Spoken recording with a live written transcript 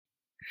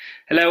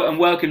Hello and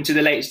welcome to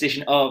the latest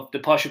edition of the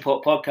Posh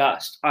Report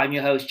podcast. I'm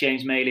your host,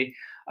 James Maley.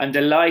 I'm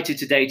delighted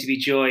today to be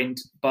joined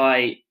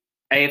by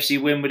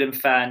AFC Wimbledon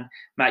fan,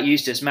 Matt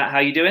Eustace. Matt, how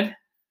are you doing?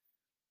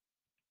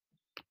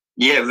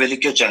 Yeah, really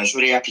good, James.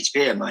 Really happy to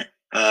be here, mate.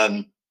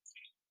 Not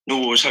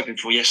what I was hoping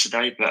for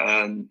yesterday, but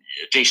a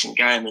decent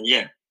game, and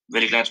yeah,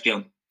 really glad to be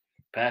on.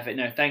 Perfect.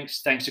 No,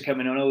 thanks for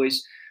coming on.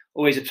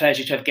 Always a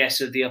pleasure to have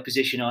guests of the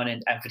opposition on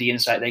and for the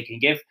insight they can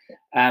give.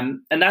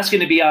 And that's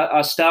going to be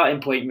our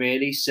starting point,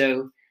 really.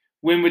 So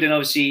Wimbledon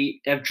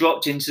obviously have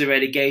dropped into the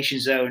relegation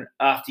zone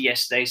after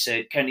yesterday,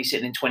 so currently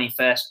sitting in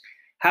 21st.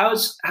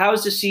 How's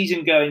the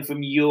season going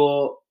from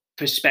your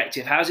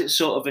perspective? How's it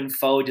sort of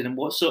unfolded, and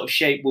what sort of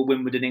shape will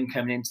Wimbledon in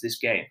coming into this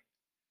game?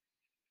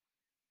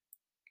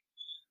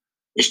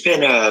 It's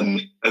been a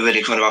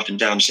really kind of up and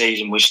down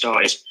season. We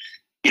started,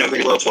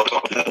 really well for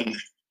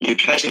new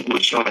players,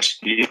 which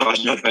you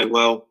guys know very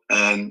well.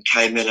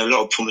 Came in a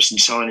lot of promising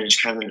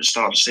signings came in at the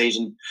start of the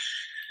season,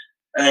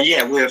 and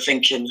yeah, we were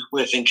thinking,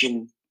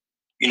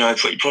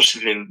 pretty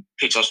positively. We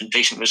picked up some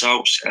decent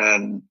results,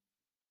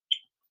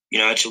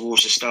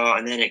 towards the start,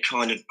 and then it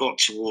kind of got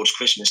towards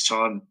Christmas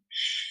time,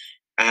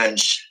 and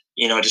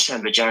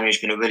December, January has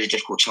been a really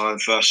difficult time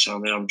for us. I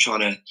mean, I'm trying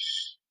to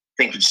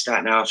think of the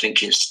stat now. I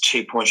think it's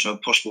 2 points on a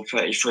possible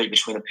 33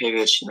 between the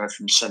periods,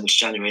 from December to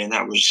January, and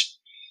that was,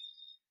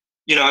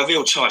 a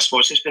real tight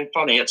spot. So it's been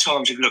funny. At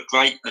times we've looked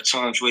great. At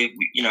times we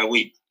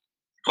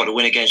got a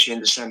win against you in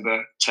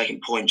December,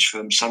 taking points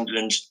from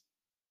Sunderland.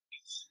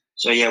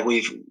 So yeah,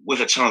 we've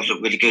at times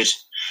looked really good,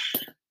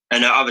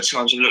 and at other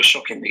times we've looked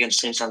shocking against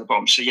teams down the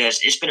bottom. So yeah,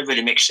 it's been a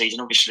really mixed season.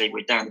 Obviously,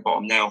 we're down the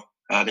bottom now.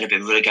 Been a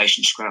bit of a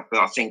relegation scrap,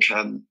 but I think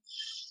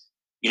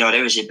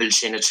there is the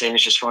ability in the team.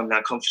 It's just finding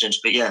that confidence.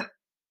 But yeah,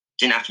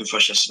 didn't happen for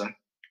us yesterday.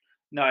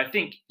 No, I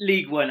think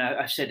League One,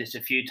 I've said this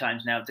a few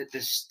times now, that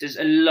there's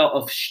a lot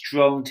of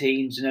strong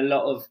teams and a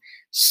lot of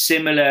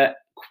similar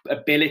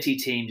ability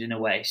teams in a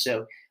way.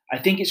 So I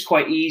think it's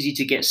quite easy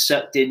to get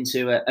sucked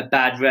into a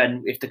bad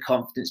run if the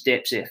confidence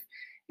dips.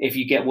 If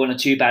you get one or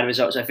two bad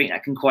results, I think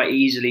that can quite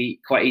easily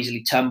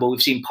tumble.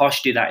 We've seen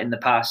Posh do that in the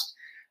past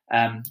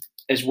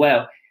as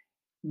well.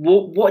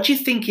 What do you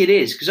think it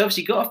is? Because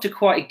obviously got off to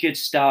quite a good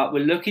start.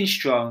 We're looking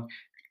strong.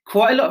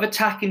 Quite a lot of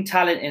attacking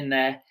talent in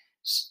there.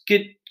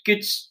 Good,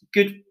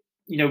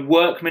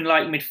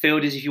 workman-like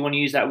midfielders, if you want to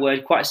use that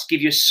word. Quite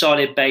give you a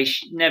solid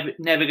base. Never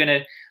going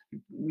to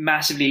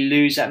massively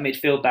lose that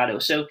midfield battle.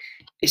 So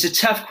it's a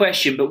tough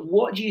question, but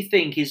what do you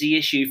think is the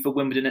issue for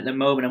Wimbledon at the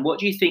moment, and what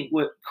do you think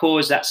would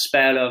cause that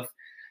spell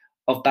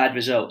of bad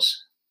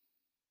results?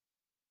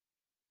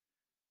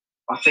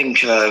 I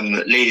think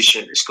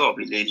leadership. It's got to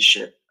be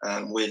leadership.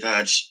 We've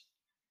had,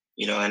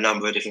 a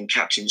number of different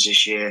captains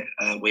this year.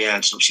 We've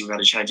had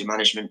a change of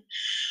management.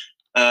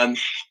 I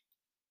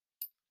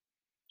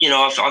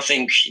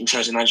think in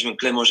terms of management,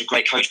 Glenn was a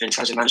great coach, but in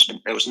terms of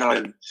management,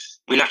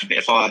 we lacked a bit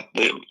of fire. At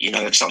the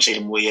start of the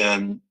season,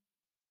 we're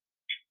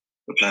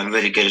playing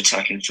really good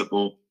attacking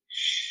football.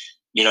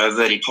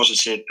 Really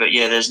positive. But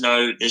yeah, there's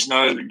no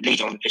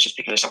lead on the pitch just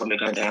picking us up when we're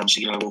going down.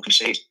 So we'll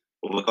concede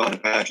or we're going a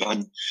bad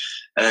run,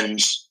 and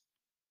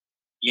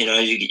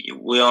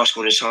we ask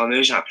all the time,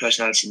 who's that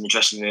personality in the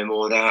dressing room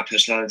or that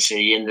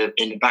personality in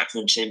the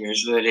backroom team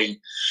who's really,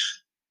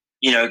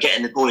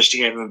 getting the boys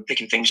together and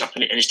picking things up,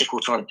 and it's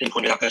difficult trying to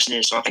pinpoint who that person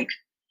is. So I think,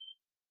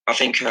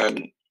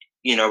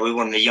 we're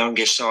one of the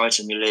youngest sides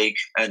in the league,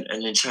 and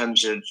in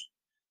terms of,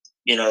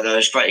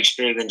 those great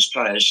experienced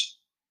players,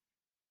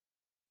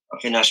 I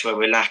think that's where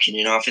we're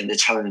lacking. I think the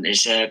talent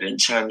is there, but in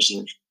terms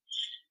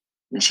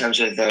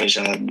of those,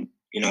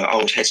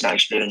 old heads and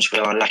experience, we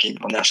are lacking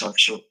on that side for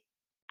sure.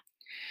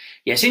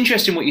 Yeah, it's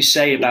interesting what you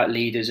say about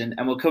leaders, and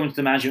we'll come to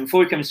the management.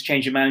 Before we come to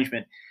change of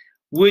management,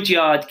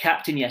 Woodyard,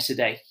 captain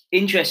yesterday.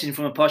 Interesting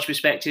from a Posh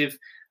perspective.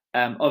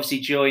 Obviously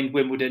joined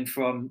Wimbledon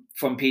from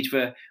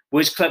Peterborough.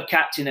 Was club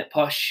captain at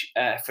Posh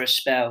for a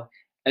spell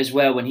as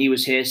well when he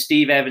was here.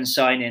 Steve Evans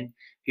signing,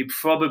 who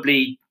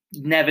probably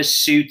never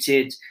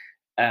suited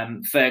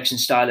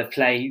Ferguson's style of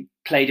play.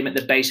 Played him at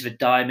the base of a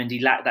diamond. He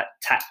lacked that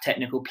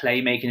technical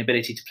playmaking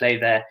ability to play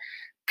there.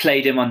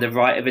 Played him on the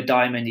right of a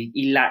diamond.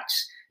 He lacked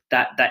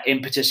that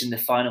impetus in the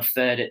final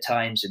third at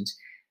times, and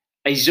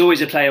he's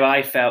always a player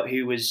I felt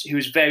who was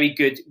very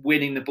good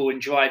winning the ball and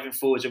driving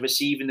forwards or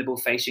receiving the ball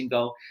facing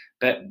goal.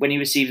 But when he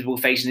received the ball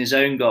facing his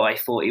own goal, I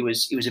thought he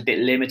was a bit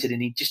limited,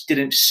 and he just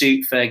didn't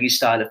suit Fergie's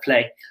style of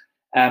play.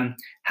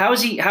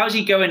 How's he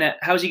going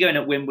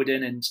at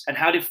Wimbledon, and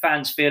how did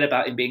fans feel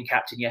about him being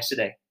captain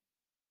yesterday?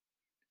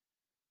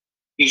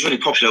 He's really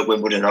popular at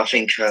Wimbledon. I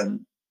think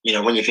when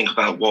you think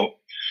about what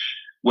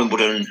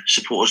Wimbledon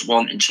supporters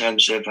want in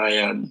terms of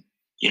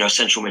a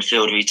central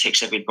midfielder, he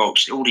ticks every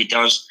box. All he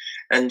does,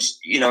 and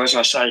as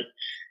I say,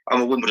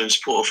 I'm a Wimbledon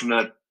supporter from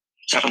a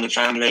Southampton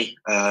family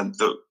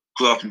that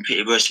grew up in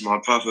Peterborough. So my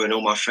brother and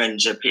all my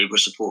friends are Peterborough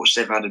supporters.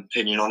 They've had an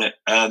opinion on it.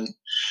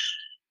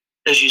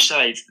 As you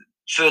say,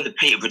 for the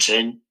Peterborough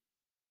team,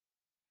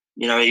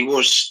 he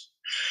was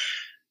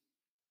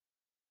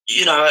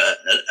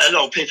a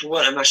lot of people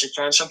weren't a massive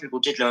fan. Some people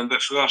did learn,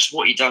 but for us,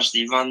 what he does,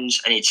 he runs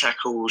and he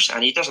tackles,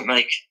 and he doesn't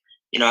make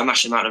a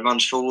massive amount of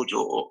runs forward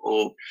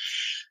or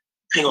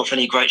ping off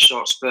any great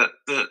shots. But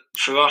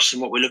for us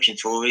and what we're looking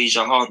for, he's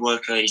a hard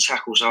worker. He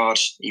tackles hard.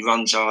 He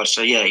runs hard.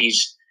 So yeah,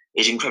 he's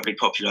incredibly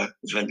popular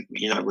with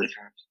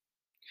fans.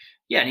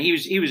 Yeah, and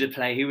he was a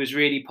player who was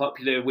really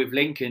popular with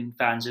Lincoln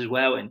fans as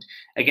well, and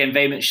again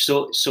very much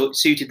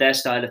suited their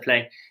style of play.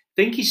 I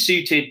think he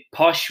suited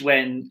Posh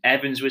when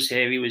Evans was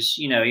here. He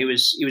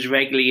was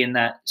regularly in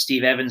that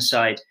Steve Evans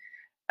side,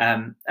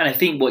 and I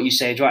think what you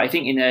say is right. I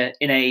think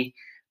in a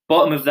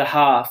bottom of the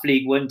half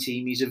League One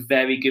team, he's a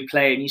very good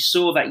player, and you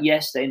saw that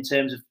yesterday in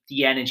terms of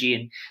the energy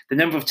and the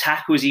number of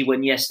tackles he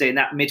won yesterday in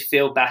that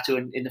midfield battle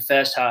in the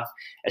first half.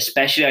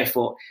 Especially, I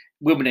thought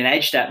Wimbledon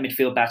edged that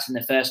midfield battle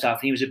in the first half,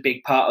 and he was a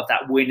big part of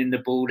that, winning the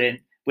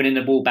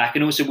ball back,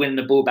 and also winning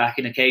the ball back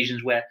in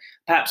occasions where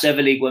perhaps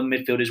other League One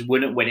midfielders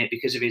wouldn't win it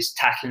because of his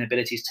tackling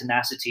ability, his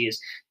tenacity, his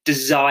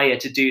desire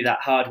to do that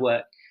hard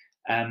work.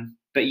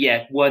 But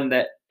yeah, one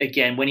that,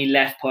 again, when he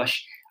left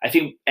Posh, I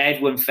think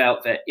everyone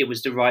felt that it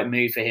was the right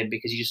move for him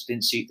because he just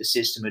didn't suit the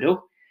system at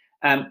all.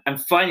 And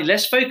finally,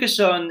 let's focus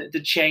on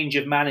the change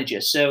of manager.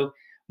 So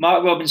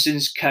Mark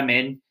Robinson's come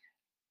in.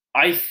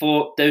 I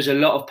thought there was a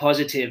lot of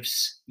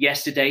positives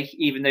yesterday,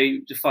 even though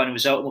the final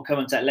result, and we'll come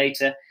on to that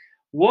later.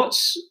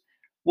 What's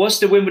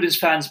the Wimbledon's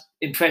fans'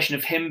 impression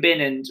of him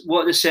been, and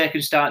what are the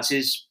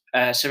circumstances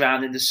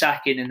surrounding the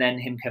sacking and then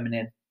him coming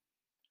in?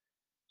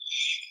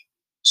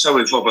 So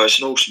with Robbo, it's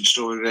an awesome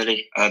story,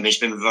 really. He's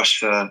been with us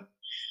for,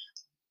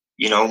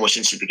 almost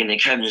since the beginning.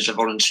 He came in as a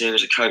volunteer,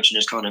 as a coach, and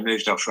has kind of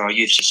moved up for our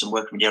youth system,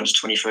 working with the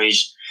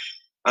under-23s,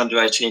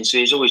 under-18. So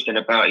he's always been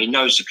about, he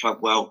knows the club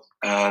well.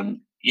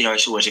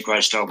 It's always a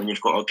great start when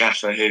you've got a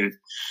gaffer who,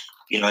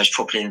 is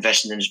properly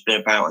invested and has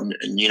been about and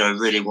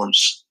really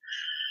wants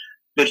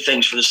good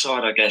things for the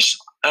side, I guess.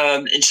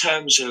 In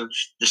terms of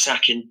the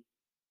sacking,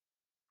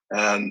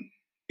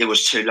 it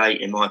was too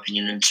late, in my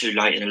opinion, and too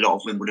late in a lot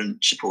of Wimbledon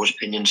supporters'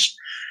 opinions.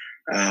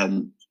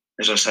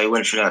 As I say, we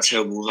went through that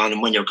terrible run,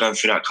 and when you're going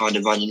through that kind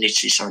of run, you need to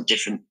see something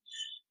different.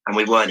 And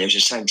we weren't. It was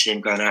the same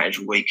team going out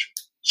every week,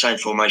 same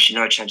formation,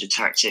 no change of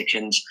tactic.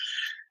 And,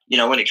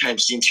 when it came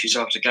to the interviews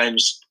after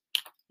games,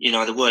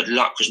 the word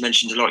luck was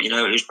mentioned a lot.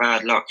 It was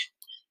bad luck.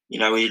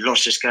 We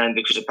lost this game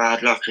because of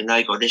bad luck, and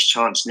they got this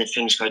chance, and if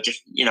things go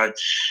different,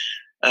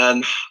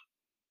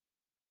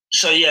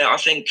 So yeah, I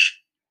think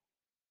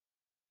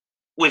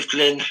with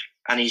Glyn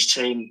and his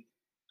team,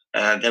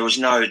 there was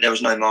no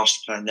master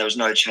plan. There was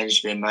no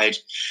changes being made.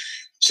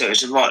 So it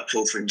was the right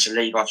call for him to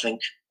leave, I think.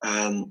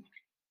 In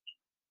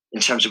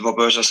terms of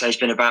Robbo, as I say, he's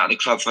been about at the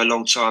club for a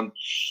long time,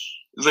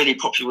 really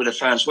popular with the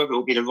fans. Whether it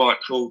will be the right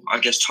call, I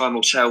guess time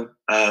will tell.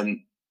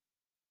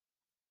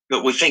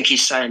 But we think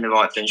he's saying the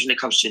right things. When it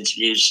comes to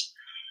interviews,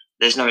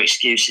 there's no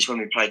excuses. When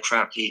we play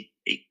crap, he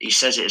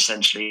says it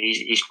essentially.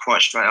 He's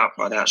quite straight up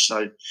like that.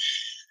 So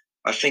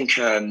I think,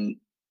 him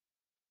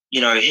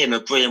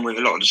agreeing with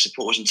a lot of the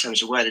supporters in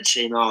terms of where the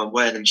team are and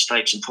where the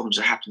mistakes and problems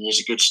are happening is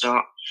a good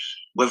start.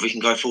 Whether we can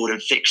go forward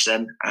and fix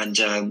them and,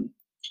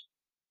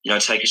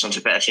 take us on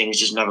to better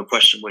things is another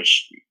question,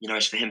 which,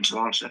 is for him to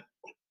answer.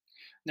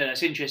 No,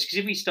 that's interesting, because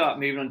if we start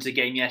moving on to the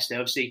game yesterday,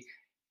 obviously,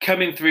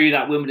 coming through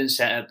that Wimbledon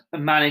setup, a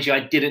manager I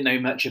didn't know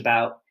much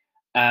about,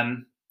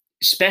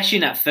 especially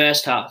in that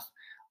first half,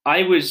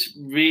 I was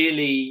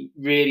really,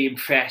 really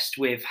impressed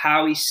with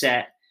how he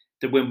set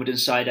the Wimbledon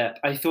side up.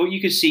 I thought you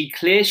could see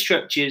clear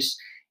structures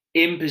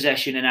in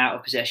possession and out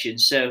of possession.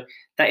 So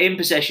that in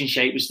possession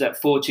shape was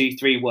that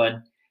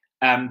 4-2-3-1.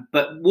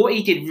 But what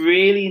he did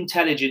really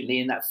intelligently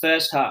in that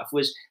first half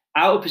was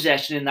out of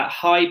possession in that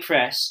high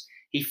press,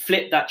 he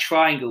flipped that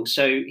triangle.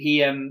 So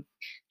he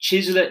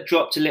Chislett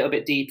dropped a little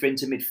bit deeper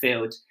into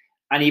midfield,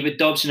 and either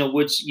Dobson or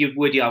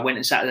Woodyard went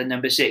and sat at the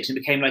number 6 and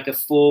became like a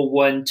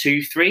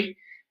 4-1-2-3.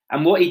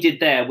 And what he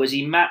did there was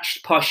he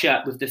matched Posh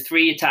up with the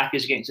 3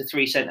 attackers against the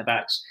 3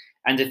 centre-backs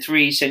and the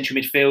 2 central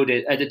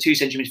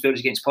midfielders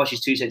against Posh's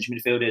 2 central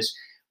midfielders,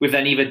 with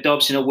then either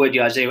Dobson or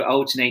Woodyard as they were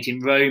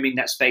alternating, roaming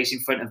that space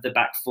in front of the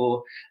back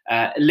 4,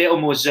 a little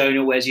more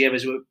zonal, whereas the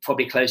others were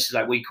probably close to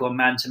like we call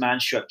man-to-man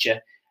structure,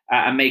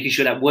 and making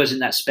sure that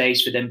wasn't that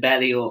space for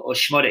Dembele or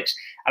Schmodics.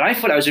 And I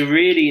thought that was a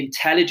really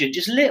intelligent,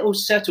 just little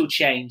subtle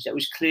change that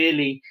was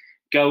clearly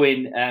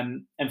going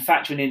and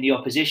factoring in the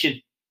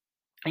opposition.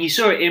 And you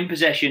saw it in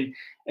possession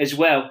as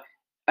well.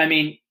 I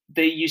mean,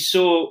 you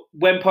saw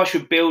when Posh were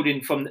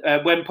building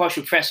when Posh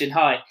were pressing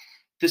high,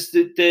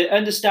 the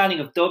understanding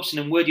of Dobson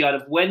and Woodyard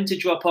of when to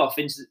drop off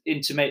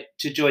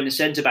to join the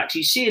centre backs.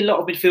 You see a lot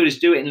of midfielders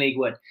do it in League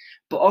One,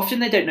 but often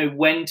they don't know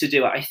when to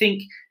do it. I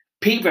think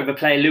Peterborough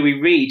player Louis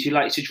Reed, who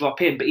likes to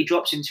drop in, but he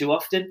drops in too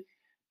often.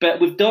 But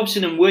with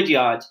Dobson and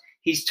Woodyard,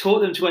 he's taught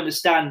them to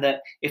understand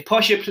that if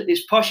Posh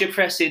are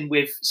pressing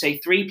with, say,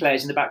 3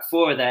 players and the back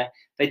 4 are there,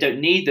 they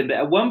don't need them. But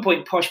at one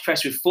point, Posh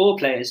pressed with 4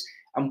 players,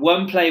 and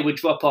 1 player would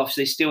drop off,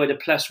 so they still had a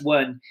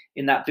 +1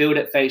 in that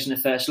build-up phase in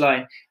the first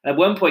line. And at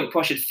one point,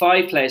 Posh had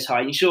 5 players high,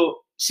 and you saw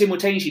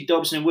simultaneously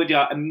Dobson and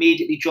Woodyard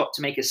immediately dropped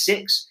to make a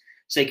 6,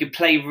 so they could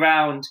play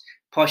round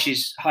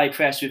Posh's high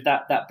press with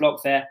that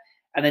block there.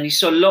 And then you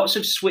saw lots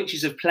of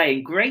switches of play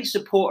and great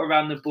support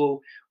around the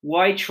ball,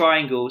 wide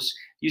triangles.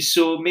 You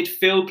saw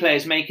midfield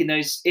players making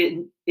those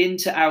in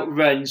to out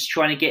runs,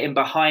 trying to get in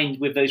behind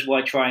with those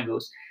wide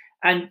triangles.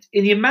 And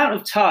in the amount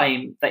of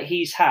time that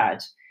he's had,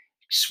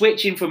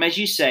 switching from, as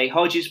you say,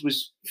 Hodges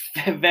was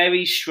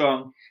very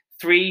strong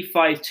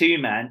 3-5-2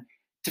 man,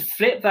 to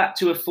flip that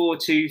to a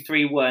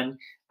 4-2-3-1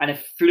 and a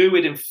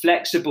fluid and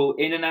flexible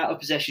in and out of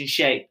possession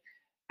shape.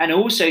 And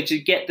also to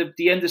get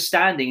the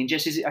understanding, and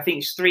just as I think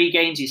it's 3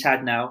 games he's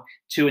had now,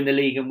 2 in the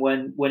league and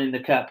one in the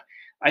cup.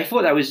 I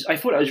thought that was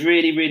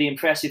really, really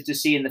impressive to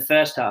see in the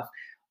first half.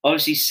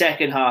 Obviously,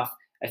 second half,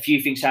 a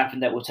few things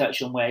happened that we'll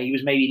touch on where he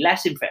was maybe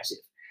less impressive.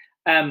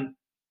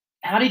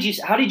 How did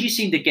you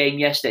see the game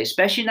yesterday,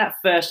 especially in that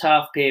first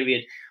half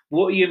period?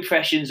 What are your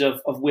impressions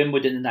of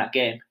Wimbledon in that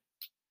game?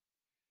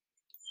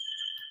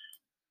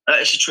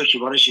 It's a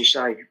tricky one, as you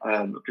say.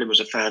 Glyn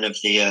was a fan of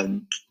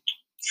the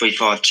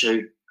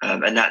 3-5-2.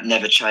 And that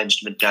never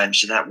changed mid-game.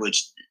 So that would,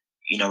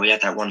 we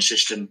had that one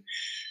system.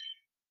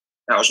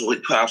 That was what we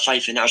put our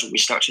faith in. That was what we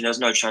stuck to. There was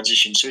no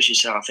transition. So as you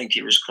said, I think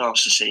it was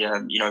class to see,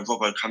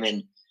 Robbo come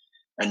in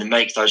and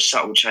make those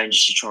subtle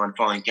changes to try and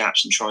find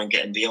gaps and try and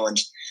get in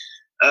behind.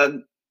 I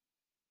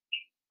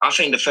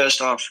think the first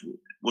half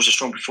was a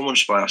strong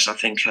performance by us. I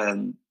think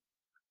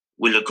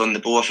we'll have gone the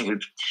ball. I think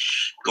we've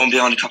gone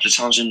behind a couple of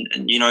times and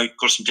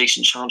got some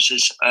decent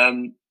chances.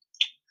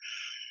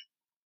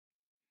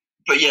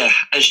 But yeah,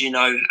 as you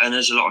know, and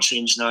as a lot of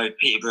teams know,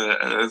 Peterborough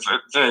are a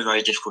very,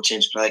 very difficult team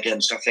to play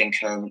against. I think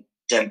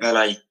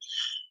Dembele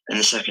in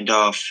the second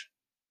half,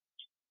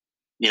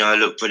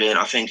 looked brilliant.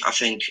 I think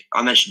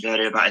I mentioned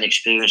earlier about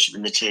inexperience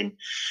within the team.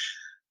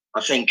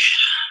 I think,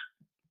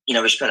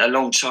 we spent a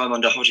long time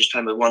under Hodges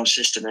playing with one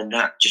system and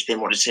that just being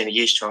what the team are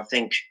used to. I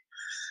think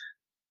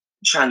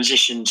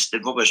transitions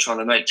that Robbo's trying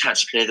to make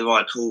tactically are the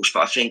right calls,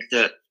 but I think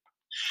that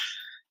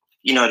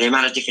the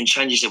amount of different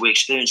changes that we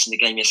experienced in the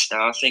game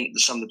yesterday, I think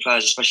that some of the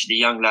players, especially the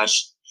young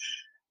lads,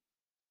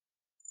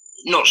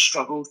 not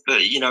struggled, but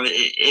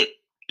it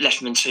left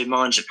them in 2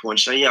 minds at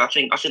points. So yeah, I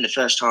think the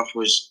first half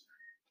was,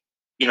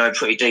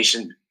 pretty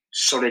decent,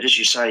 solid, as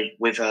you say,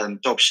 with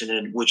Dobson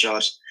and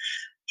Woodyard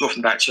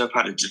dropping back to a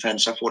padded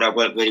defence. I thought that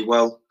worked really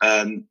well.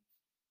 And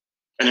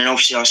then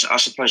obviously, I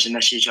suppose the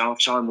message at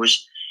half time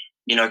was,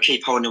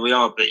 keep holding where we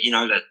are, but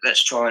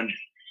let's try and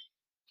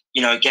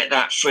get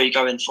that free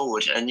going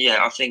forward. And yeah,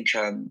 I think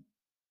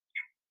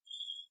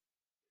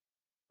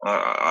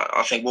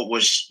I think what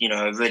was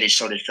a really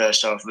solid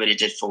first half really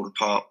did fall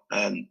apart.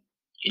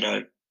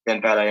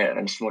 Dembele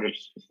and Smollett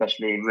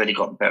especially really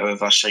got the better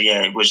of us. So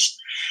yeah, it was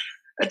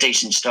a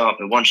decent start.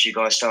 But once you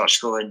guys start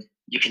scoring,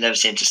 you can never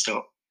seem to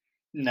stop.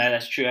 No,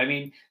 that's true. I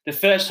mean, the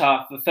first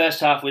half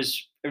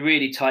was a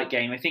really tight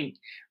game. I think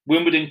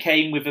Wimbledon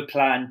came with a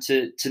plan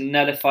to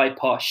nullify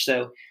Posh,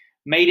 so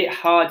made it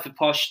hard for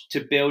Posh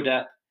to build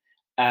up.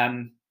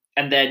 And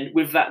then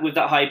with that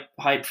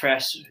high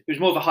press, it was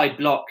more of a high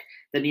block.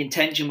 Then the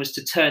intention was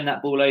to turn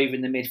that ball over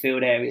in the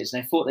midfield areas,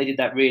 and I thought they did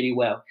that really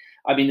well.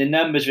 I mean, the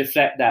numbers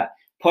reflect that.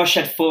 Posh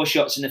had 4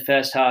 shots in the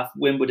first half,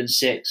 Wimbledon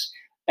 6.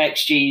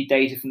 XG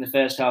data from the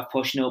first half,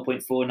 Posh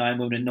 0.49,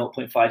 Wimbledon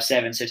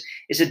 0.57. So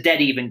it's a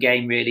dead even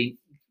game, really.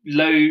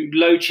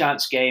 Low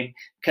chance game,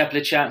 couple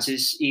of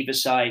chances either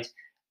side.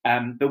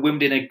 But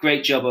Wimbledon did a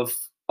great job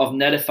of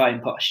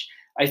nullifying Posh.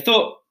 I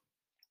thought,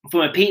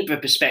 from a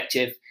Peterborough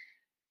perspective,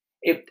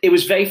 it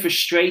was very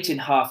frustrating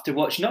half to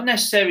watch. Not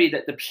necessarily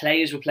that the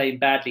players were playing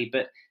badly,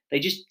 but they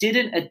just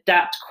didn't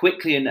adapt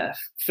quickly enough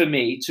for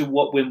me to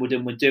what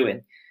Wimbledon were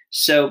doing.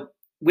 So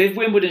with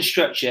Wimbledon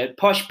structure,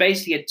 Posh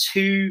basically had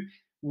 2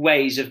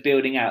 ways of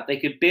building out. They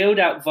could build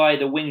out via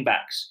the wing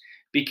backs,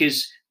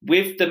 because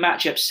with the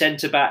matchup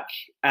centre back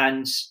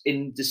and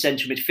in the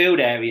central midfield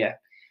area,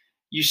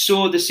 you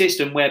saw the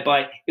system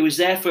whereby it was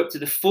there for up to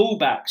the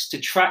full-backs to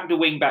track the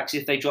wing-backs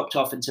if they dropped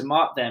off and to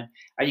mark them.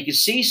 And you could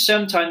see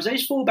sometimes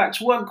those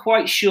full-backs weren't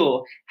quite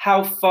sure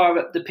how far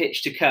up the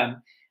pitch to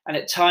come. And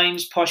at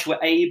times, Posh were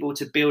able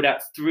to build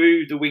out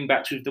through the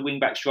wing-backs with the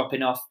wing-backs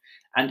dropping off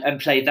and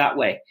play that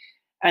way.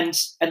 And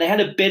they had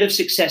a bit of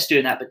success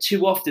doing that, but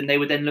too often they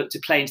would then look to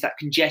play into that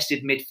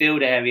congested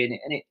midfield area,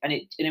 and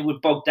it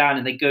would bog down,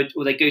 and they go to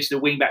the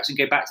wing-backs and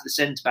go back to the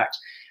centre-backs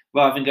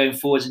rather than going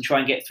forwards and try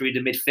and get through the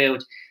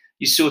midfield.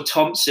 You saw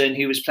Thompson,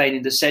 who was playing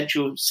in the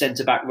central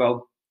centre-back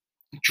role,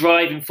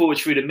 driving forward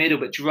through the middle,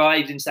 but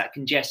drive into that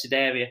congested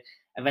area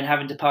and then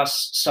having to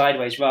pass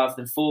sideways rather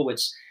than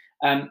forwards.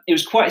 It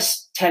was quite a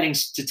telling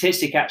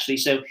statistic, actually.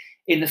 So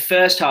in the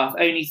first half,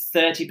 only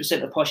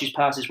 30% of Posh's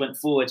passes went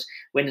forwards.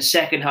 When the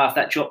second half,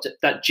 that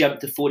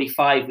jumped to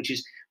 45, which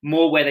is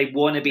more where they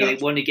want to be. They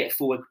want to get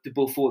the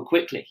ball forward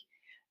quickly.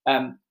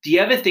 The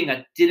other thing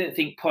I didn't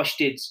think Posh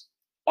did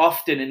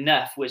often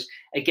enough was,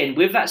 again,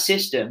 with that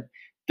system,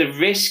 the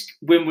risk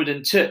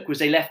Wimbledon took was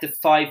they left a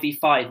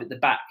 5v5 at the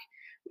back.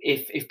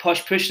 If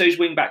Posh pushed those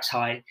wing backs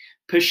high,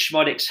 pushed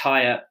Schmodix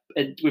higher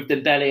with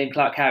Dembele and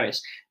Clark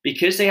Harris,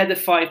 because they had the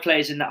 5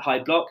 players in that high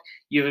block,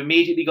 you've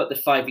immediately got the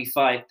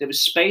 5v5. There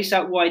was space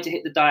out wide to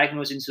hit the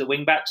diagonals into the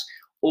wing backs,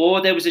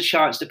 or there was a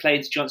chance to play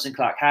into Johnson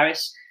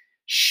Clark-Harris.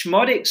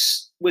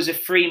 Szmodics was a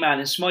free man,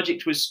 and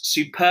Szmodics was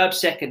superb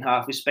second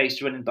half with space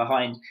to run in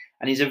behind,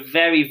 and he's a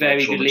very,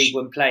 very good League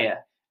One player.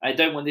 I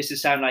don't want this to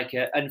sound like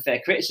an unfair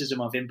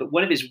criticism of him, but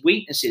one of his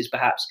weaknesses,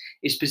 perhaps,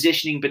 is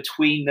positioning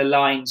between the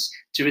lines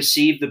to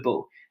receive the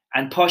ball.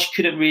 And Posh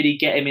couldn't really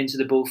get him into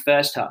the ball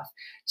first half.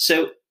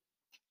 So,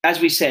 as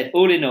we said,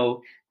 all in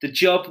all, the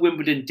job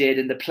Wimbledon did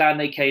and the plan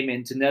they came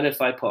in to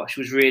nullify Posh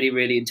was really,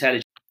 really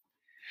intelligent.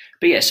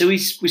 But yeah, so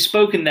we've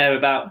spoken there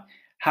about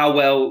how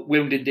well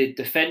Wimbledon did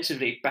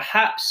defensively.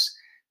 Perhaps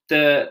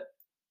the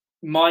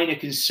minor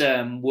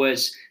concern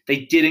was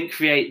they didn't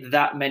create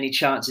that many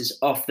chances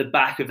off the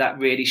back of that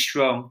really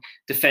strong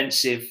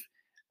defensive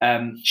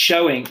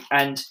showing,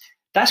 and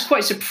that's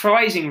quite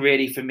surprising,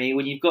 really, for me.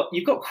 When you've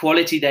got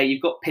quality there,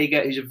 you've got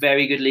Pigott, who's a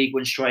very good League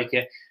One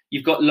striker.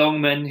 You've got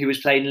Longman, who was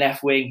playing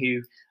left wing,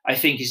 who I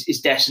think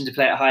is destined to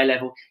play at a high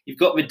level. You've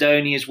got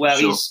Rodoni as well.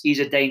 Sure. He's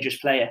a dangerous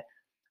player.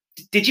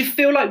 Did you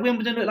feel like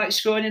Wimbledon looked like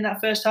scoring in that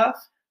first half?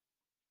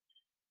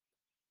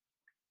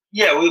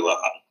 Yeah, we were.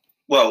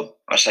 Well,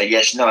 I say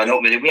yes, no,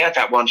 not really. We had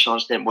that one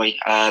chance, didn't we?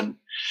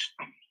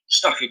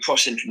 Stuck a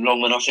crossing from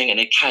Longman, I think, and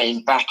it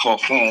came back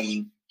off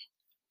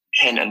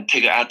Kent, and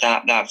Pigott had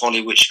that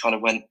volley which kind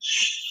of went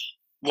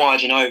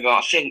wide and over.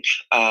 I think,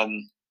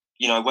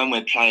 when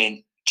we're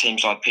playing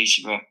teams like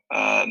Peterborough,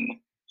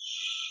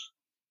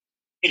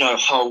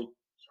 Hull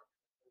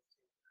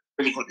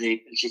really got the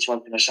ability to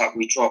open us up.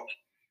 We drop,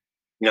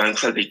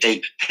 incredibly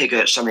deep.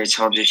 Pigott, so many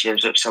times this year,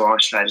 has looked so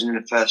isolated. And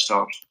in the first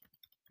half,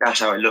 that's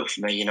how it looked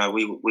for me.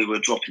 We were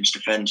dropping to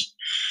defend.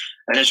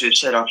 And as we've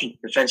said, I think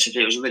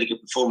defensively it was a really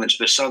good performance,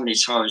 but so many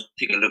times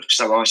Pigott looked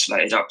so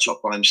isolated up top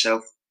by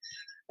himself.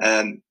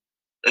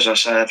 As I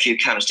say, a few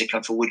counters did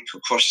come forward,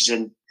 put crosses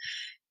in,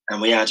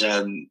 and we had,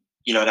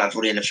 that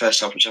volley in the first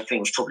half, which I think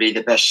was probably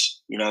the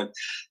best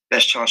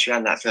chance we had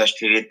in that first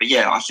period. But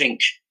yeah, I think,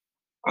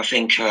 as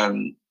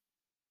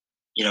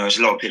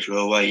a lot of people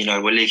are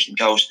aware, we're leaking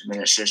goals at the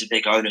minute, so there's a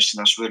big onus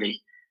in us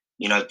really,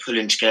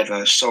 pulling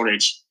together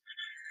solid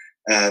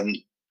and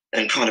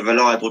kind of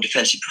reliable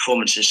defensive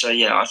performances. So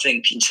yeah, I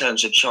think in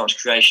terms of chance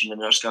creation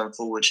and us going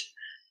forward,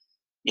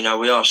 we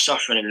are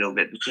suffering a little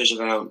bit because of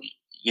our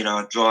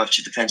drive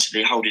to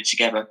defensively hold it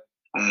together.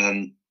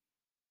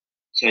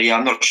 So yeah,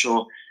 I'm not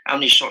sure how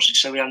many shots did you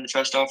say we had in the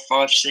first half?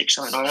 5, 6,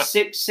 something like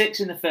that. Six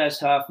in the first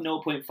half,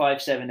 0.57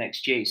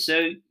 XG.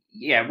 So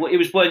yeah, it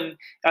was one.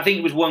 I think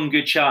it was one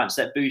good chance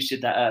that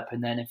boosted that up,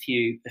 and then a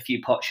few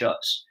pot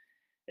shots,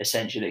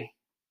 essentially.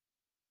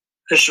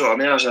 For sure. I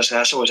mean, as I say,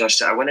 that's always I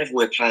say. Whenever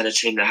we're playing a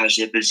team that has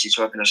the ability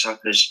to open us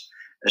up, as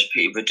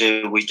people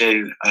do, we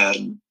do.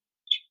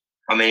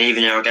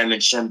 Even in our game in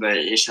December,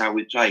 it's how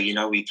we play.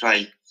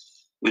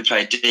 We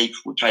play deep,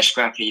 we play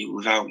scrappy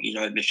without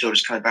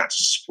midfielders coming back to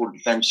support the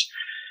defence,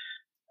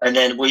 and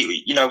then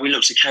we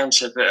look to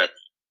counter. But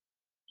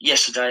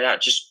yesterday,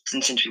 that just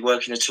didn't seem to be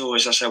working at all.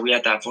 As I said, we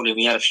had that volley,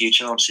 we had a few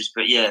chances,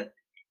 but yeah,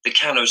 the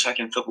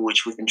counter-attacking football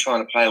which we've been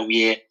trying to play all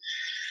year,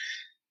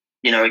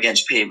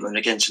 against Peterborough and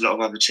against a lot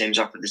of other teams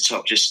up at the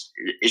top, just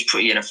is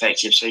pretty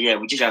ineffective. So yeah,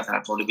 we did have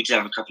that volley, we did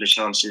have a couple of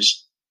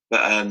chances,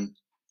 but I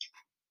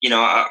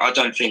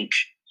don't think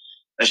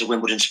as a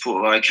Wimbledon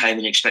supporter I came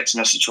in expecting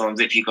us to try and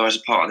rip you guys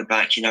apart at the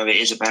back. It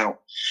is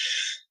about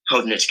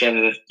holding it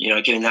together,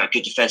 giving that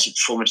good defensive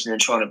performance and then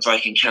trying to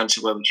break and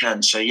counter where we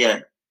can. So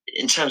yeah,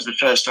 in terms of the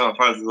first half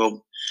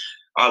overall,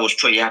 I was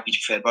pretty happy to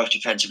play both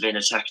defensively and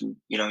attacking.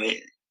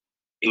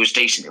 It was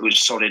decent, it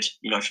was solid,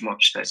 from my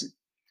perspective.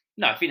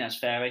 No, I think that's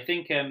fair. I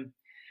think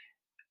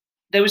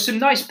there was some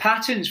nice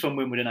patterns from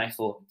Wimbledon. I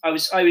thought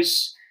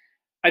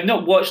I've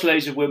not watched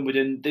loads of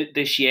Wimbledon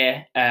this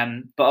year,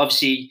 but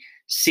obviously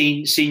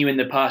seen you in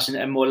the past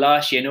and more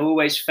last year, and it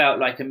always felt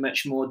like a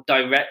much more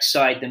direct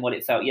side than what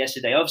it felt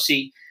yesterday.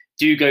 Obviously,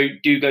 do go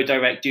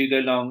direct, do go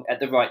long at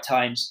the right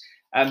times,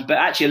 but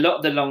actually a lot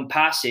of the long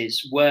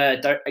passes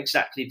were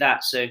exactly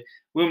that. So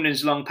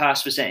Wimbledon's long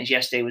pass percentage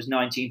yesterday was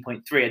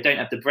 19.3. I don't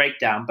have the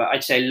breakdown, but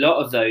I'd say a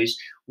lot of those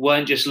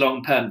weren't just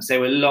long pumps. They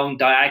were long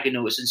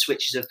diagonals and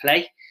switches of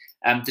play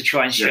to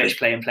try and stretch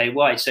play and play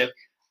wide. So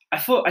I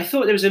thought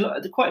there was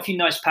quite a few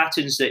nice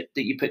patterns that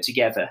you put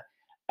together.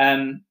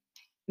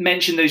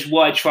 Mentioned those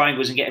wide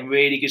triangles and getting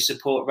really good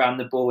support around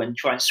the ball and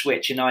try and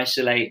switch and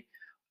isolate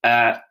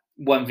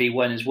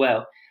 1v1 as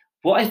well.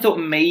 What I thought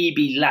may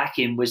be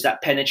lacking was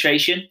that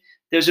penetration.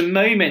 There was a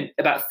moment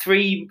about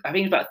 3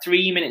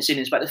 minutes in.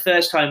 It's about the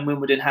first time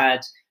Wimbledon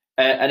had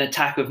an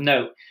attack of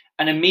note.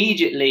 And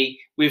immediately,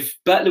 with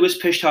Butler was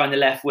pushed high on the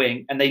left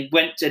wing, and they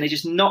went and they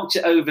just knocked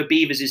it over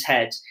Beavers'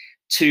 head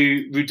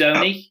to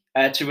Rodoni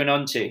to run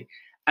onto.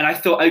 And I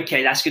thought,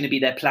 okay, that's going to be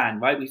their plan,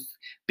 right?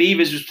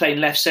 Beavers was playing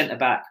left centre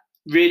back,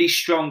 really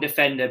strong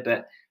defender,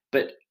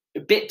 but a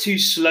bit too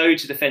slow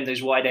to defend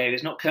those wide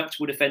areas, not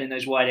comfortable defending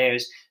those wide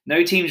areas.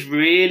 No team's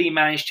really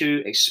managed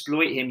to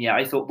exploit him yet.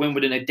 I thought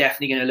Wimbledon are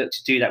definitely going to look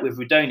to do that with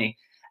Rodoni.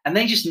 And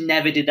they just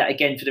never did that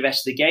again for the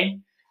rest of the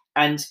game.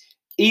 And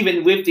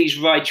even with these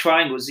wide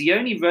triangles, the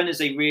only runners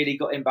they really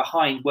got in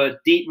behind were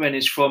deep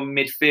runners from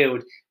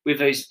midfield with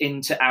those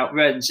in-to-out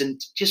runs,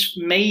 and just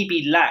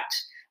maybe lacked.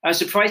 I was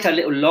surprised how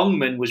little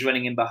Longman was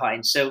running in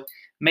behind. So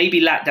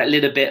maybe lacked that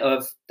little bit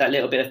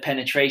of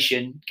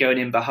penetration going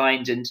in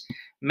behind, and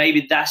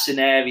maybe that's an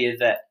area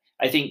that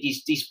I think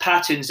these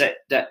patterns that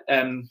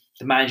the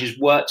managers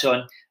worked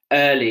on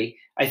early.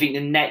 I think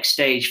the next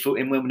stage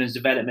in Wimbledon's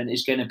development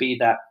is going to be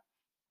that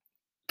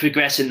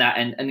progressing that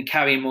and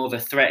carrying more of a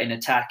threat in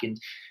attack and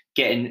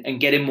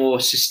getting more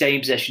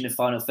sustained possession in the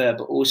final third,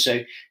 but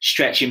also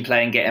stretching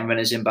play and getting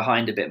runners in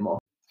behind a bit more.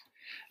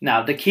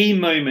 Now, the key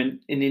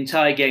moment in the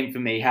entire game for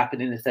me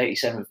happened in the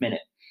 37th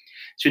minute.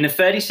 So in the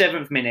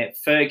 37th minute,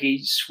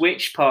 Fergie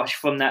switched Posh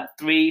from that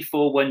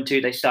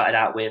 3-4-1-2 they started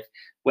out with,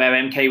 where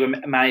MK were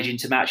managing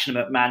to match them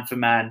up man for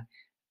man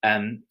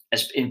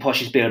as in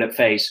Posh's build-up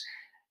phase.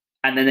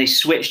 And then they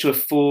switched to a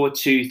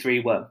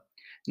 4-2-3-1.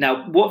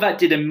 Now, what that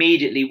did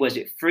immediately was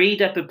it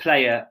freed up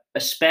a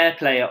spare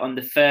player on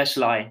the first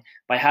line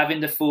by having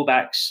the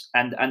fullbacks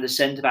and the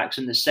centre-backs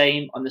on the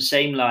same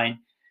line.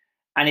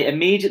 And it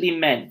immediately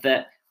meant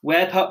that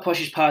where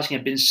Posh's passing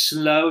had been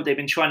slow, they've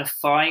been trying to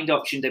find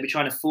options, they've been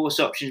trying to force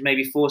options,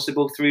 maybe force the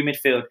ball through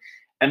midfield.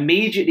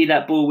 Immediately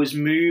that ball was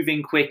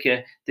moving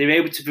quicker. They were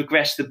able to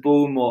progress the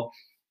ball more.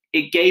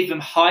 It gave them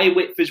high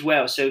width as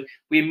well. So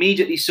we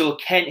immediately saw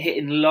Kent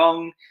hitting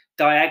long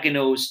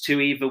diagonals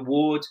to either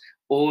Ward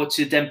or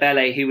to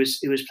Dembele, who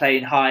was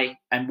playing high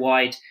and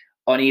wide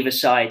on either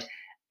side.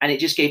 And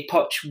it just gave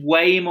Poch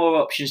way more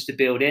options to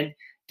build in.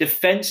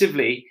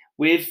 Defensively,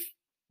 with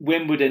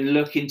Wimbledon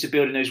looking to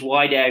build in those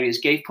wide areas,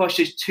 gave Posh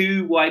those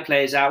two wide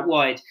players out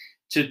wide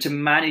to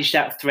manage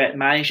that threat,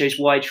 manage those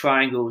wide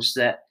triangles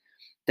that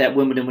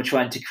Wimbledon were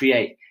trying to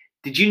create.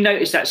 Did you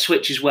notice that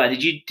switch as well?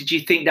 Did you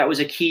think that was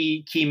a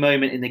key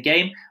moment in the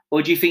game?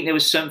 Or do you think there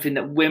was something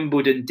that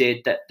Wimbledon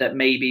did that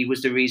maybe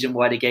was the reason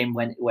why the game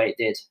went the way it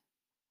did?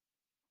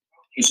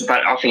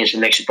 I think it's a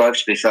mix of both,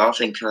 to be fair. I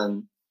think,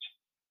 a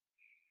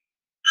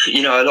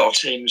lot of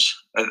teams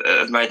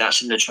have made that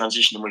similar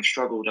transition and we've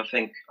struggled. I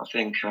think, I've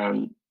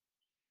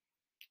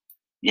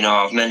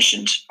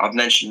mentioned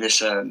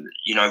this,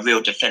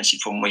 real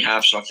defensive form we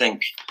have. So I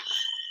think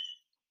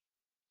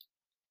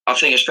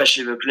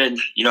especially with Glyn,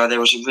 there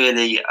was a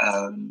really,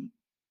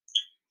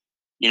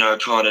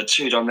 kind of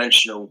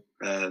two-dimensional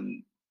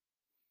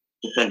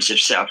defensive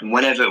setup. And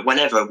whenever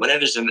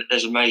there's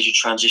a major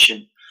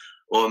transition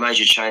or a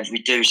major change,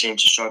 we do seem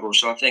to struggle.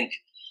 So I think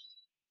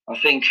we're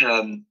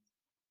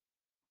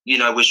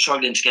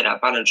struggling to get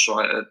that balance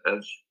right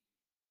of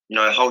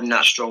holding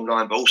that strong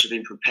line, but also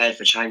being prepared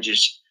for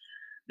changes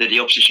that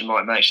the opposition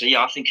might make. So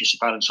yeah, I think it's a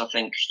balance. I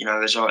think you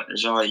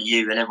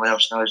and everyone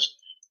else knows,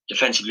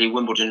 defensively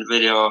Wimbledon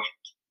really are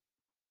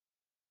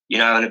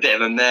in a bit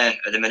of a mare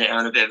at the minute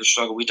and a bit of a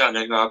struggle. We don't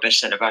know who our best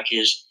centre back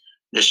is.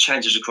 There's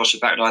changes across the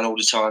back line all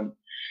the time.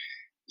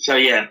 So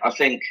yeah, I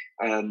think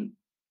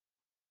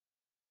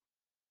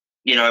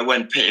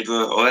when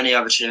Peterborough or any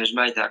other team has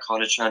made that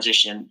kind of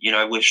transition,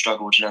 we've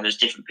struggled. There's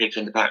different people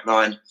in the back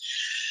line,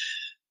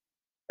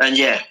 and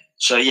yeah.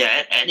 So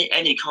yeah,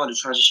 any kind of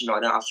transition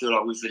like that, I feel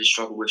like we've really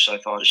struggled with so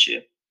far this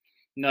year.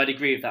 No, I'd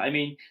agree with that. I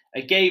mean,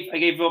 I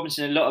gave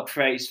Robinson a lot of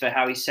praise for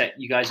how he set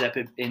you guys up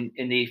in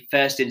the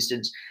first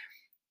instance.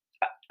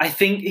 I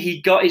think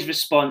he got his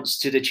response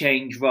to the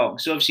change wrong.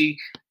 So obviously,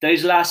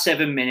 those last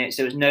 7 minutes,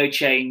 there was no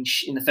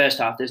change in the first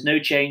half. There's no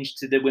change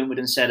to the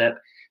Wimbledon setup.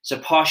 So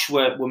Posh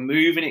were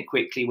moving it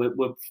quickly.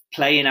 We're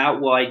playing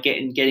out wide,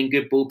 getting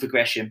good ball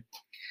progression.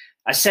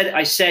 I said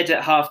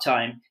at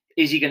halftime,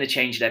 is he going to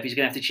change it up? He's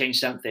going to have to change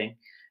something.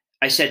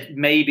 I said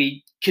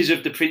maybe because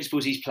of the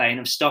principles he's playing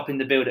of stopping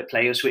the build-up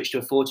play, he'll switch to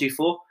a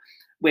 4-2-4,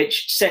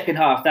 which second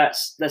half,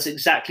 that's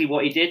exactly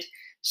what he did.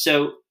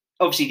 So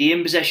obviously the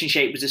in-possession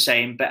shape was the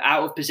same, but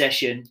out of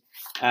possession,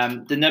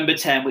 the number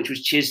 10, which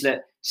was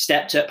Chislett,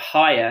 stepped up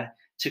higher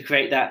to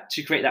create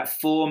that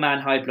four-man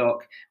high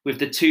block with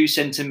the two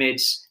centre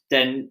mids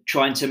then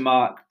trying to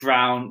mark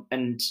Brown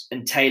and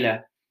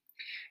Taylor.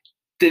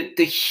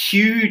 The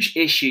huge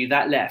issue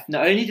that left,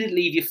 not only did it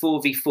leave you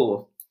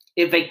 4v4,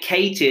 it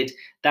vacated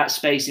that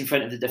space in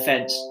front of the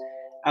defence.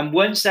 And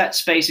once that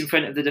space in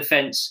front of the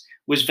defence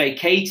was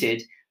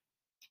vacated,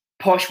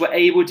 Posh were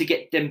able to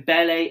get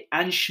Dembele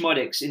and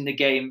Schmodix in the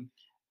game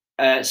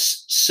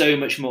so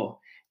much more.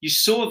 You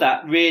saw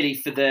that really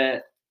for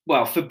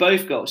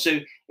both goals. So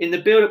in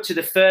the build-up to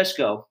the first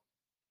goal,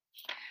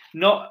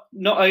 not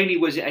only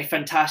was it a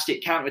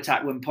fantastic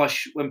counter-attack when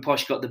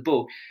Posh got the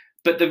ball,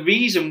 but the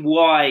reason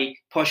why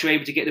Posh were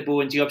able to get the ball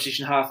into the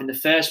opposition half in the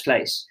first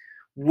place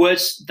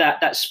was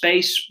that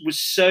space was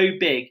so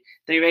big,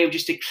 they were able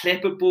just to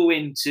clip a ball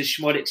into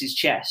Schmodix's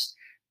chest.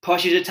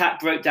 Posh's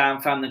attack broke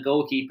down, found the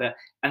goalkeeper,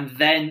 and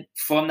then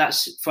from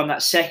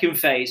that second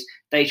phase,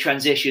 they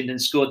transitioned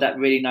and scored that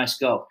really nice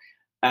goal.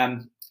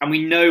 And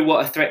we know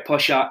what a threat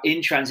Posh are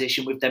in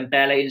transition with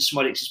Dembele and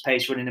Schmodix's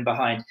pace running in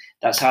behind.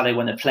 That's how they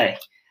want to play.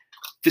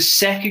 The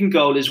second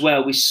goal as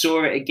well, we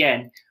saw it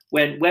again.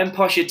 When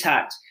Posh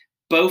attacked,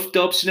 both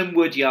Dobson and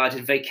Woodyard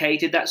had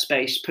vacated that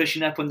space,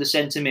 pushing up on the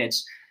centre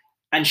mids.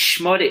 And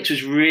Schmodix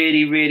was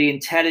really, really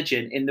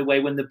intelligent in the way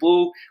when the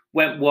ball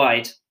went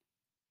wide,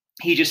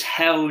 he just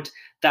held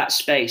that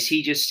space.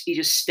 He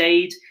just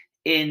stayed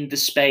in the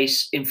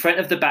space in front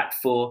of the back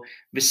four,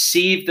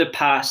 received the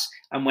pass,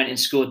 and went and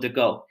scored the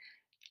goal.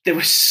 There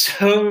were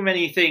so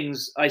many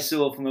things I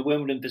saw from a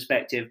Wimbledon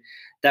perspective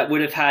that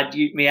would have had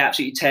me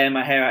absolutely tearing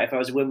my hair out if I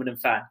was a Wimbledon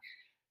fan.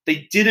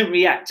 They didn't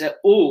react at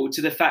all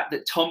to the fact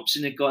that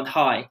Thompson had gone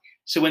high.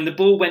 So when the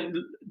ball went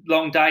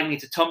long diagonally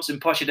to Thompson,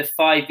 Posh had a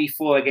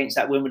 5v4 against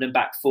that Wimbledon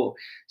back four.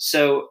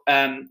 So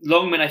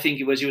Longman, I think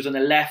he was on the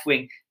left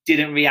wing,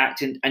 didn't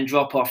react and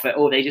drop off at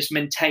all. They just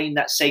maintained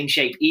that same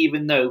shape,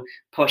 even though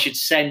Posh had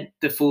sent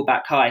the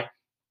fullback high.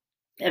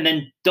 And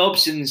then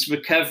Dobson's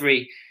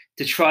recovery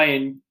to try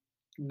and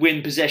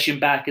win possession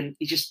back, and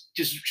he just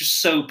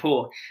so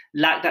poor,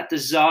 lacked that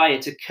desire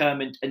to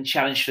come and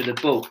challenge for the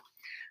ball.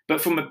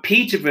 But from a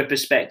Peterborough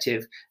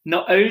perspective,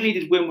 not only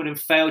did Wimbledon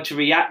fail to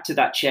react to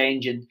that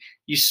change, and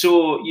you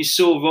saw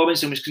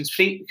Robinson was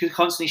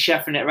constantly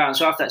shuffling it around.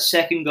 So after that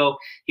second goal,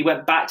 he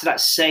went back to that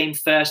same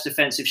first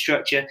defensive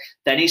structure.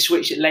 Then he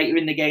switched it later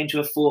in the game to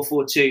a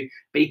 4-4-2,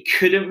 but he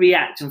couldn't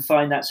react and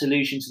find that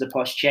solution to the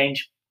Posh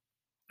change.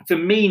 For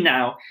me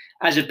now,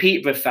 as a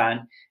Peterborough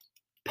fan,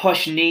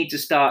 Posh need to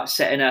start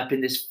setting up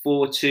in this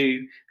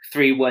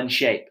 4-2-3-1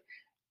 shape.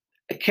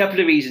 A couple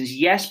of reasons.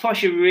 Yes,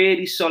 Posh are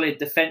really solid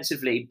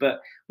defensively, but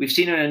we've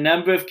seen on a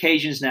number of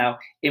occasions now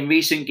in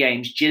recent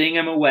games,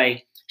 Gillingham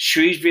away,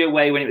 Shrewsbury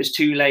away when it was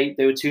too late,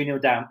 they were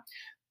 2-0 down.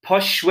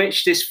 Posh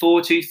switched this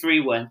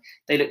 4-2-3-1.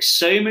 They look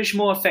so much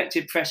more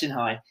effective pressing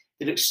high.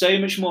 They look so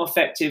much more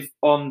effective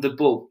on the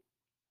ball.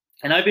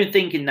 And I've been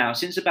thinking now,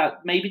 since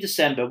about maybe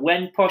December,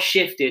 when Posh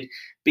shifted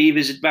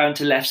Beavers round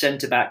to left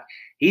centre-back,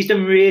 he's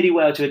done really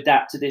well to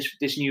adapt to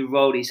this new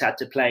role he's had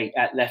to play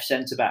at left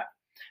centre-back.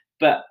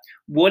 But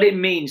what it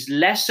means,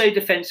 less so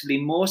defensively,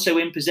 more so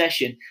in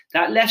possession,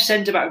 that left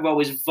centre-back role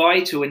is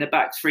vital in the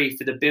back three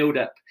for the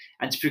build-up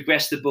and to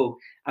progress the ball.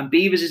 And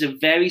Beavers is a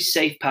very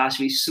safe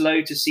passer. He's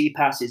slow to see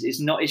passes. It's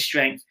not his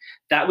strength.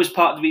 That was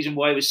part of the reason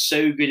why he was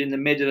so good in the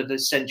middle of the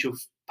central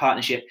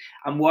partnership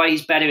and why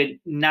he's better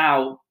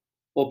now,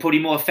 or probably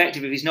more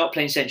effective if he's not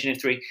playing centre in a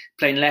three,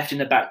 playing left in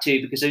the back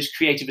two, because those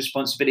creative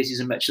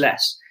responsibilities are much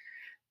less.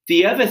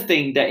 The other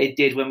thing that it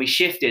did when we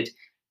shifted,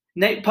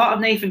 part of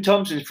Nathan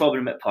Thompson's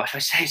problem at Posh, I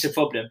say it's a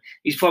problem,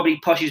 he's probably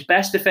Posh's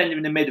best defender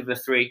in the middle of the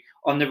three,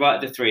 on the right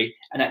of the three,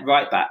 and at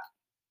right back.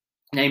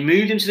 And they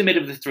moved him to the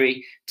middle of the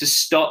three to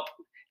stop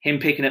him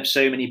picking up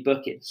so many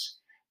bookings.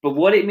 But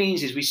what it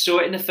means is, we saw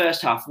it in the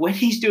first half, when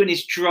he's doing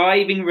his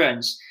driving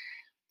runs,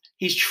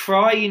 he's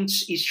trying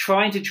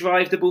to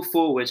drive the ball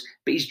forwards,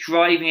 but he's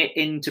driving it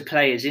into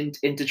players,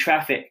 into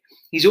traffic.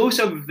 He's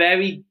also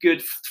very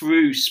good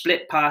through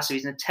split passer.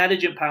 He's an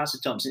intelligent passer,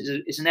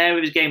 Thompson. It's an area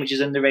of his game which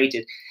is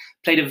underrated.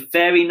 Played a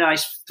very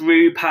nice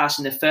through pass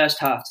in the first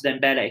half to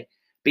Dembele,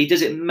 but he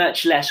does it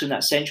much less from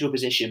that central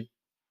position.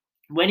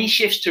 When he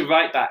shifts to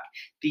right back,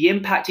 the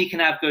impact he can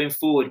have going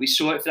forward, we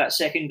saw it for that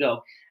second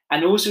goal,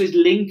 and also his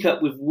link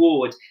up with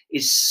Ward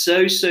is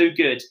so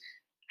good.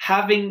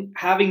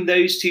 Having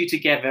those two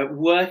together,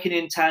 working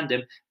in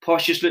tandem,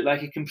 Posh just looked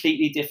like a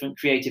completely different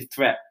creative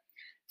threat.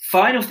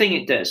 Final thing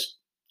it does,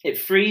 it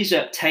frees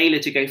up Taylor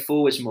to go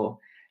forwards more.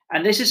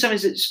 And this is something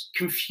that's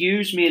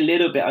confused me a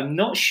little bit. I'm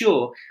not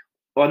sure,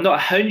 or I'm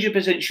not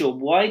 100% sure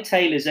why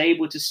Taylor's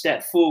able to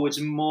step forwards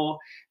more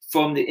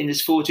in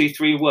this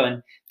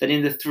 4-2-3-1 than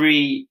in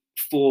the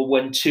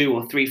 3-4-1-2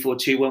 or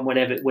 3-4-2-1,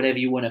 whatever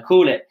you want to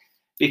call it,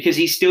 because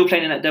he's still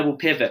playing in that double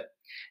pivot.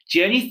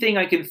 The only thing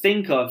I can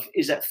think of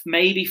is that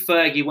maybe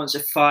Fergie wants a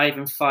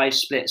 5-and-5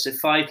 split. So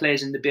 5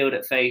 players in the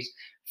build-up phase,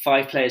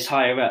 5 players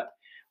higher up,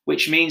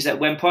 which means that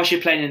when Posh are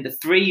playing in the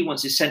 3, he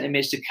wants his centre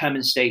mids to come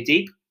and stay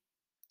deep.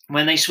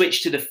 When they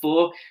switch to the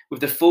 4,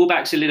 with the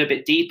fullbacks a little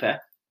bit deeper,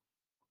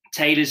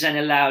 Taylor's then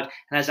allowed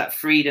and has that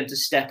freedom to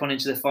step on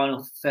into the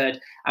final third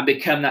and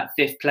become that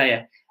 5th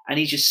player. And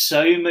he's just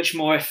so much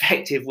more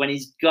effective when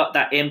he's got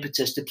that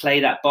impetus to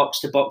play that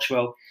box-to-box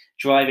role,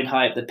 driving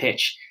high up the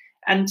pitch.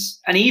 And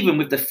even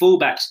with the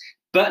fullbacks,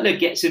 Butler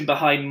gets in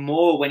behind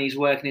more when he's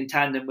working in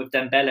tandem with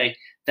Dembele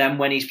than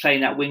when he's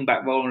playing that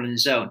wing-back role in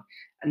his zone.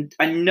 And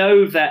I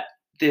know that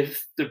the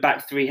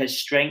back three has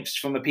strengths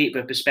from a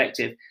Peterborough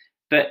perspective,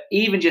 but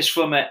even just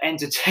from an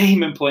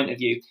entertainment point of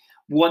view,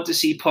 want to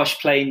see Posh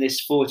playing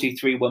this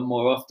 4-2-3-1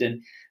 more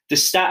often. The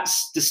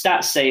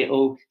stats say it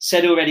all.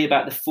 Said already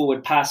about the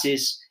forward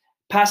passes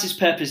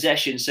per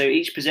possession. So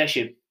each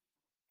possession.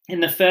 In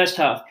the first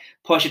half,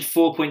 Posh had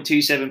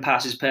 4.27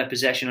 passes per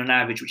possession on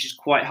average, which is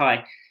quite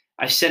high.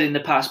 I've said in the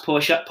past,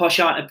 Posh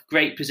aren't a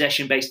great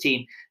possession-based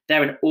team.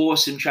 They're an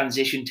awesome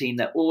transition team.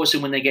 They're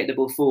awesome when they get the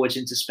ball forwards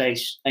into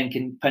space and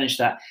can punish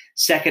that.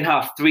 Second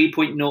half,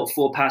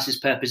 3.04 passes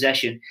per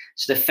possession.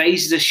 So the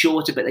phases are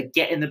shorter, but they're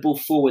getting the ball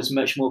forwards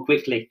much more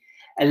quickly.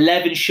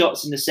 11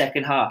 shots in the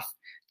second half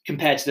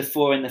compared to the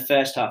 4 in the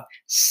first half.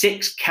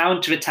 6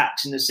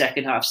 counter-attacks in the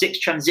second half. 6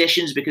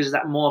 transitions because of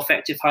that more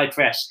effective high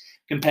press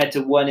compared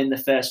to 1 in the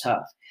first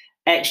half.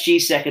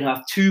 XG second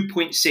half,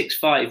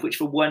 2.65, which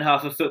for one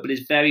half of football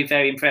is very,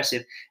 very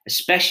impressive,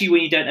 especially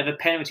when you don't have a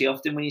penalty.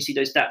 Often when you see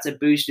those stats are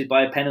boosted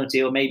by a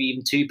penalty or maybe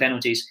even 2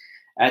 penalties.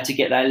 to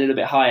get that a little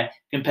bit higher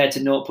compared to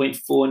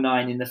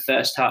 0.49 in the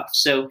first half.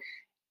 So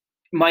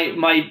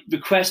my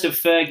request of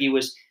Fergie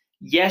was,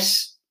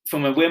 yes,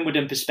 from a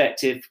Wimbledon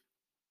perspective,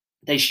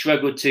 they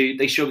struggled to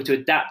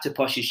adapt to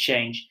Posh's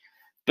change,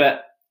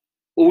 but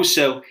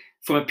also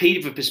from a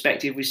Peterborough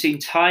perspective, we've seen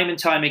time and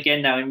time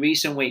again now in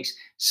recent weeks,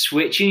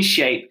 switching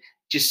shape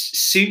just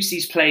suits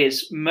these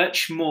players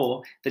much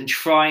more than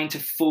trying to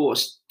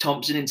force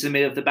Thompson into the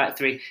middle of the back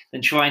three,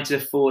 than trying to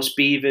force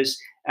Beavers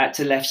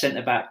to left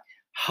centre back.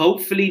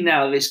 Hopefully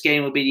now this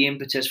game will be the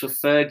impetus for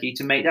Fergie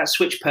to make that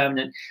switch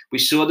permanent. We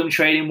saw them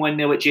trading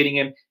 1-0 at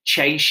Gillingham,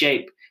 change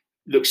shape,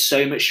 looks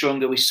so much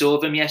stronger. We saw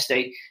them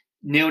yesterday,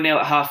 0-0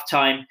 at half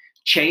time,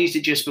 changed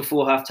it just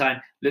before half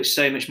time, looks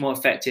so much more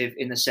effective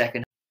in the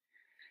second.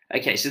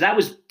 Okay, so that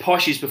was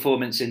Posh's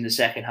performance in the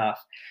second half.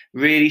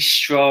 Really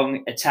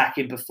strong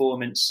attacking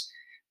performance.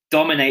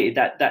 Dominated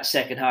that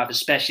second half,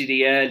 especially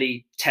the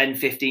early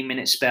 10-15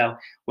 minute spell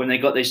when they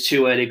got those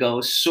 2 early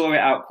goals. Saw it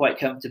out quite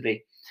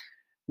comfortably.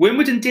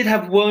 Wimbledon did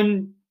have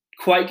one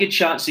quite good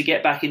chance to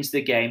get back into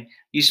the game.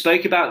 You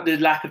spoke about the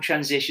lack of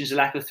transitions, the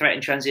lack of threat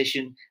in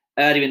transition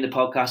earlier in the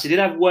podcast. They did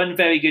have one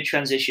very good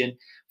transition,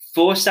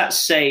 forced that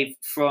save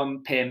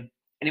from Pym,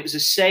 and it was the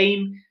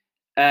same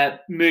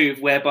move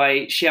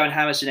whereby Sharon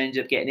Harrison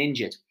ended up getting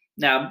injured.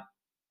 Now,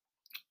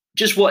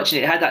 just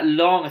watching it had that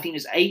long, I think it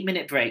was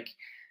 8-minute break.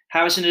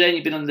 Harrison had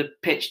only been on the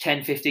pitch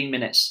 10-15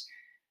 minutes,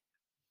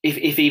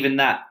 if even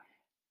that.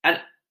 And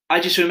I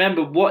just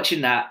remember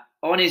watching that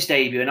on his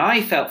debut, and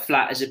I felt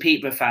flat as a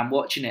Peterborough fan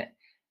watching it.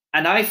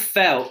 And I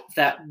felt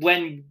that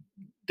when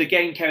the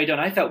game carried on,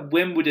 I felt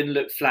Wimbledon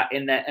looked flat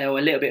in their, or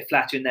a little bit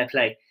flatter in their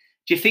play.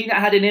 Do you think that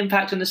had an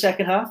impact on the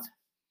second half?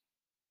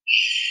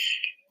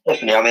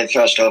 Definitely. I mean,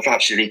 first off,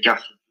 absolutely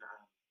gutted.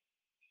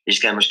 His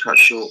game was cut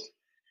short.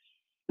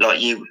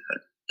 Like you,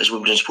 as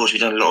Wimbledon supporters,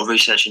 we've done a lot of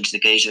research into the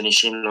geezer, and he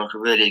seemed like a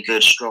really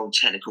good, strong,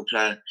 technical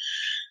player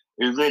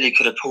who really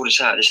could have pulled us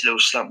out of this little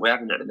slump we're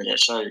having at the minute.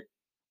 So,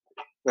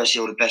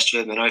 firstly, all the best to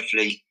him, and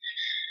hopefully,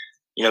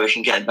 we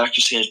can get him back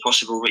as soon as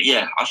possible. But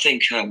yeah, I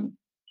think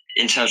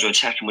in terms of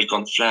attacking, we've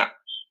gone flat.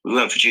 We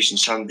weren't producing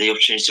some of the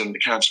opportunities on the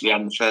counter we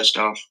had in the first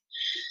half.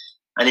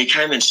 And he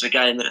came into the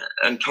game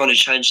and kind of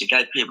changed it,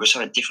 gave people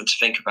something different to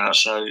think about.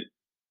 So,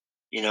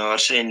 I've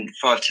seen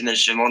 5-10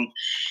 minutes of him on.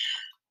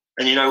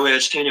 And, we were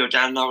 2-0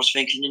 down, and I was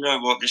thinking, you know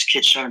what, this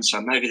kid's showing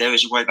something. Maybe there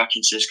is a way back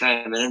into this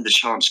game. And then the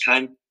chance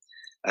came.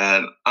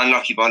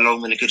 Unlucky by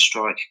Longman, a good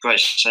strike. Great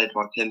save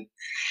by Pym.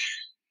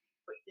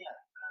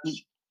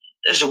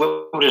 As a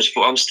Wimbledon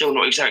supporter, I'm still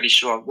not exactly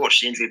sure. I've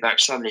watched the injury back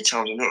so many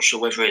times. I'm not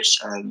sure whether it's,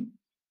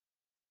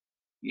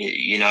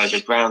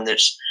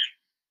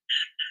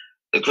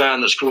 the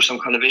ground that's caused some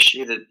kind of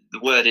issue. The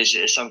word is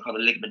it's some kind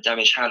of ligament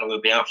damage. How long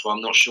he'll be out for,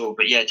 I'm not sure.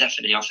 But yeah,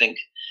 definitely, I think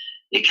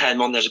it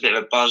came on. There's a bit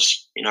of a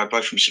buzz,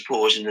 both from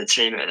supporters and the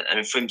team,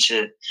 and for him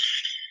to,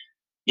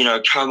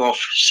 come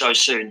off so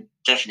soon,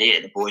 definitely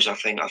hit the boys. I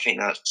think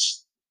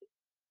that's,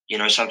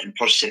 something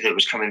positive that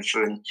was coming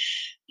through, and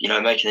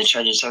making the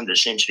changes, something that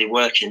seemed to be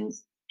working.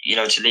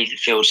 To leave the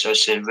field so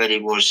soon really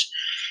was,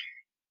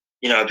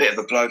 a bit of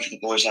a blow for the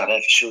boys out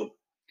there for sure.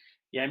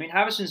 Yeah, I mean,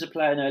 Harrison's a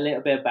player I know a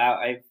little bit about.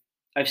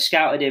 I've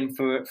scouted him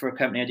for a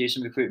company I do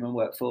some recruitment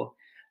work for.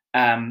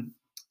 And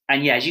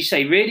yeah, as you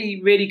say,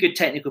 really, really good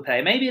technical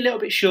player. Maybe a little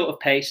bit short of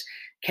pace.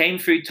 Came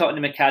through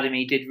Tottenham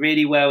Academy, did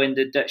really well in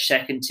the Dutch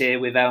second tier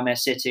with Almere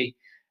City.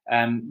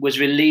 Was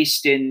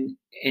released in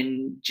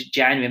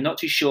January. I'm not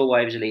too sure why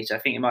he was released. I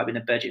think it might have been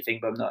a budget thing,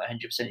 but I'm not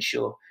 100%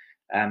 sure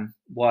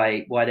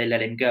why they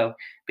let him go.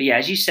 But yeah,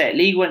 as you say, at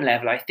League One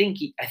level, I think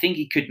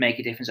he could make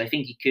a difference. I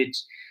think he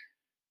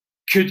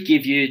could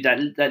give you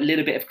that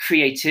little bit of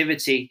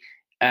creativity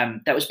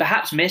that was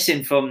perhaps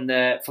missing from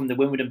the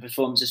Wimbledon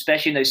performance,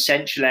 especially in those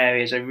central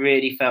areas. I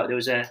really felt there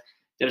was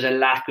a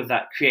lack of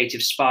that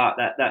creative spark,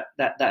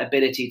 that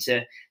ability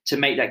to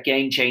make that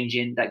game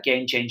changing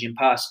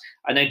pass.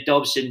 I know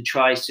Dobson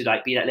tries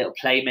to be that little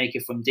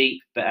playmaker from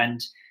deep, and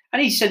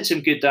he sent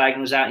some good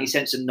diagonals out, and he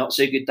sent some not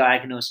so good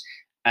diagonals.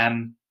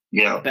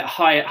 But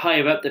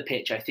higher up the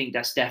pitch, I think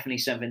that's definitely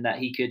something that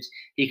he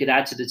could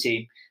add to the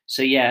team.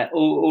 So yeah,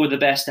 all the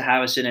best to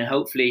Harrison, and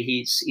hopefully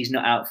he's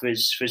not out for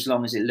as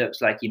long as it looks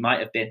like he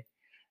might have been.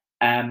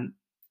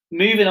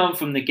 Moving on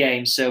from the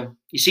game, so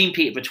you've seen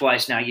Peterborough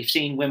twice now. You've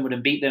seen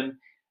Wimbledon beat them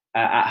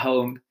at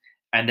home,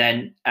 and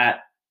then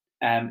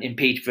in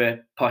Peterborough,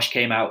 Posh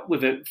came out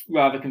with a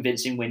rather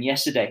convincing win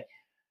yesterday.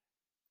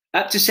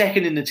 Up to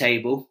second in the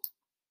table.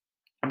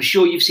 I'm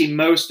sure you've seen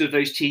most of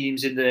those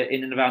teams in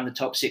and around the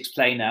top 6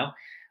 play now.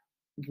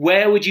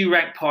 Where would you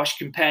rank Posh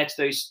compared to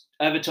those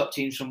other top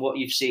teams from what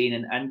you've seen,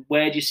 and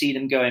where do you see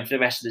them going for the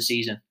rest of the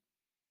season?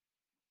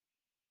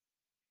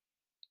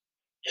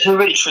 It's a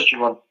really tricky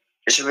one.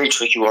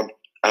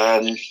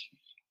 I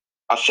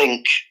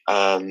think,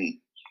 something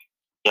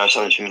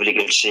that's been really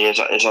good to see, as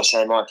I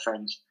say, my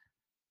friends,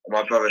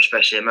 my brother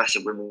especially, are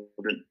massive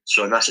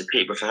massive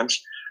Peterborough fans.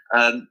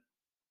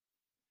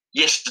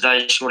 Yesterday, I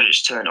just wanted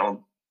to turn it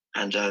on.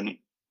 And,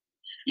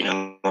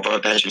 my brother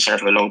Ben's been saying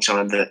for a long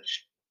time that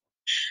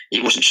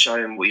he wasn't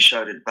showing what he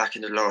showed at the back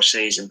in the last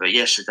season. But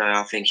yesterday,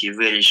 I think he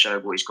really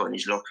showed what he's got in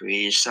his locker.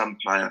 He is some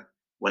player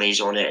when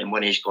he's on it and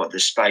when he's got the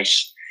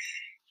space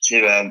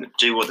to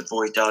do what the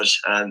boy does.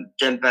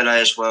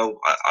 Dembele as well.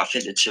 I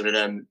think the two of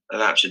them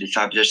are absolutely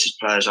fabulous as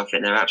players. I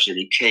think they're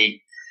absolutely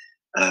key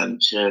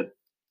to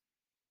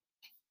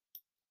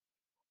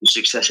the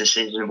success this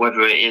season,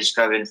 whether it is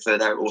going for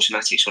their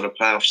automatic sort of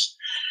playoffs.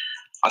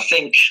 I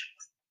think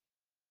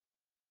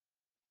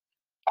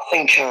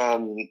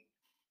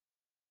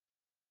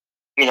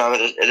you know, at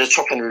the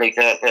top end of the league,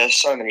 there are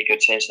so many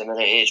good teams at the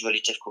minute. It is really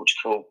difficult to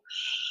call.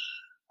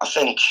 I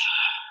think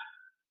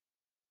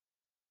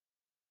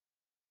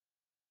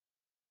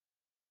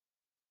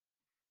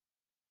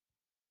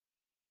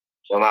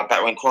so. My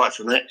back went quiet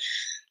for a minute.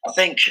 I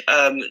think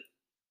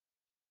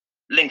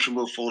Lincoln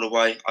will fall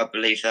away. I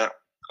believe that.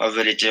 I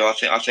really do.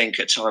 I think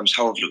at times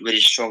Hull looked really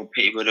strong.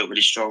 Peter will look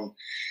really strong.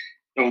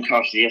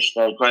 Doncaster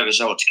yesterday, great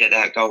result to get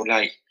that goal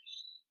late.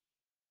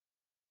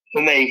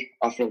 For me,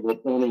 I think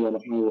that Donny and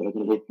Hull are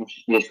going to be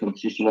Posh's year's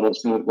competition when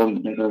it's not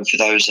when they're going for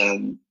those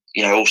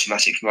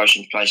automatic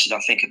promotion places. I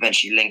think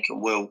eventually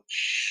Lincoln will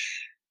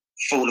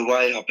fall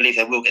away. I believe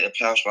they will get the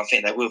playoffs, but I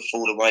think they will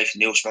fall away from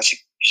the automatic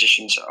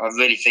positions. I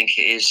really think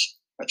it is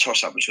a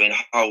toss-up between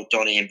Hull,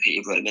 Donny and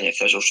Peterborough at the minute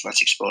for those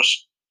automatic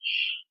spots.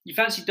 You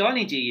fancy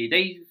Donny, do you?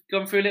 They've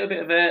gone through a little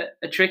bit of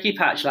a tricky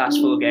patch last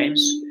 4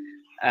 games.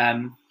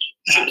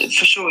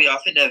 For sure, yeah. I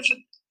think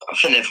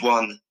they've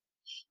won.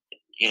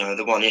 You know,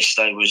 the one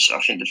yesterday was,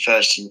 I think, the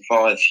first in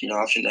 5. You know,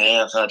 I think they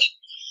have had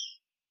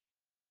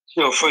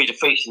 2 or 3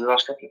 defeats in the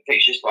last couple of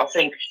fixtures. But I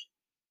think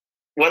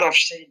when I've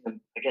seen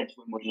them against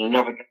Wimbledon in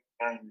other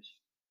games,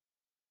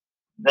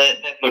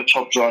 they've looked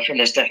top draw. I think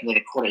there's definitely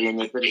the quality and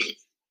the ability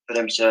for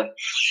them to,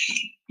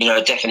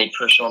 definitely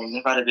push on.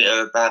 They've had a bit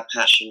of a bad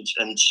patch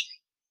and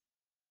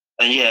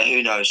yeah,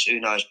 who knows?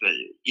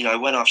 But,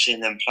 when I've seen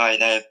them play,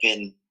 they have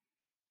been,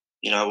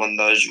 one of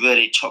those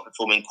really top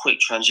performing, quick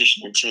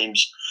transitioning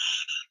teams.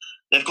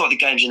 They've got the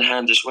games in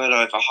hand as well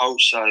over Hull,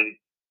 so,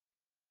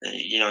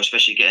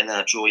 especially getting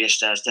that draw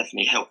yesterday has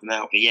definitely helped them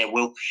out. But yeah,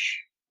 we'll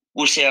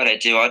see how they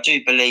do. I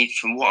do believe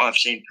from what I've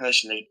seen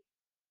personally,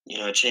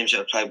 teams that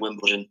have played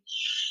Wimbledon,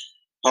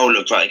 Hull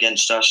looked right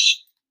against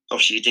us.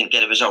 Obviously, you didn't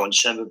get a result in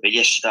December, but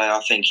yesterday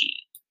I think,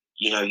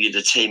 you're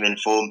the team in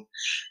form.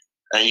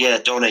 And yeah,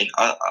 Donny,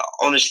 I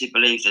honestly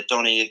believe that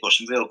Donny have got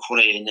some real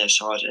quality in their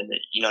side, and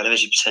there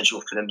is a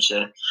potential for them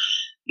to,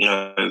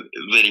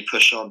 really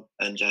push on.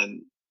 And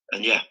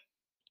yeah.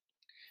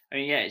 I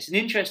mean, yeah, it's an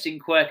interesting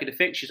quirk of the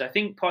fixtures. I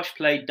think Posh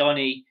played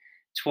Donny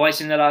twice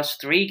in the last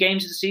 3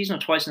 games of the season, or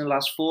twice in the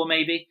last 4,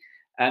 maybe.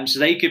 So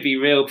they could be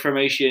real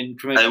promotion.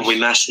 That would be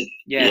massive.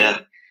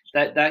 Yeah.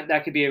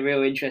 That could be a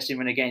real interesting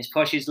run against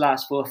Posh's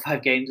last 4 or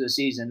 5 games of the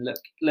season.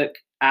 Look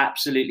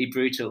absolutely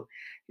brutal.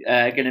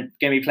 Going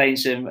to be playing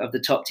some of the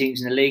top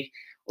teams in the league.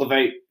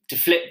 Although to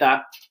flip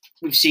that,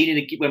 we've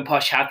seen when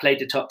Posh have played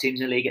the top teams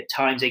in the league, at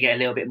times they get a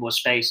little bit more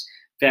space.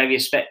 Very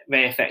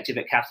effective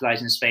at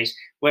capitalising space.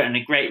 Went on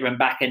a great run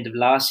back end of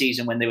last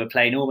season when they were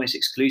playing almost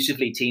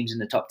exclusively teams in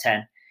the top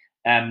 10.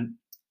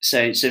 So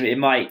it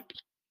might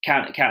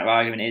counter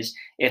argument is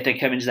if they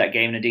come into that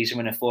game in a decent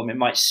run of form, it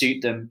might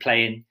suit them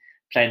playing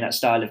that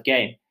style of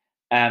game.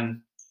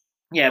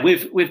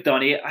 With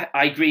Donny,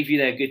 I agree with you.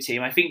 They're a good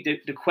team. I think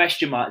the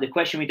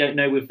question we don't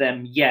know with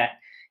them yet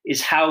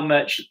is how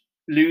much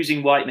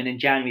losing Whiteman in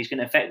January is going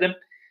to affect them.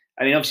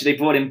 I mean, obviously they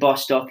brought in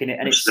Bostock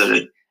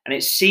and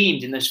it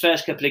seemed in those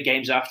first couple of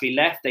games after he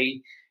left,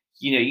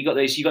 you got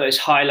those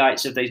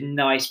highlights of those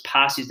nice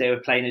passes they were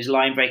playing, those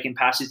line breaking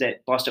passes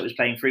that Bostock was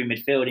playing through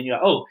midfield, and you're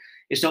like, oh,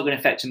 it's not going to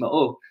affect him at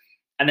all.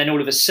 And then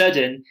all of a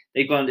sudden,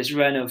 they've gone on this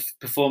run of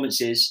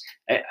performances.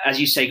 As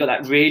you say, got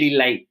that really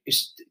late,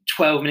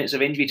 12 minutes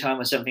of injury time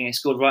or something, and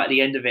scored right at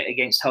the end of it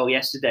against Hull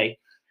yesterday.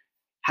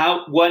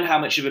 How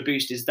much of a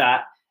boost is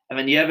that? And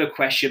then the other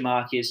question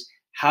mark is,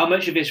 how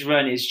much of this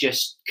run is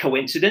just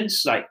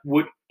coincidence? Like,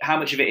 how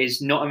much of it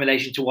is not in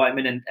relation to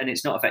Whiteman and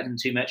it's not affecting them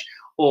too much?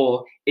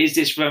 Or is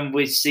this run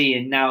we're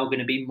seeing now going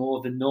to be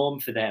more the norm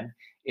for them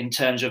in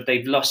terms of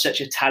they've lost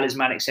such a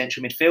talismanic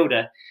central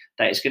midfielder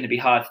that it's going to be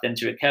hard for them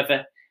to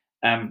recover?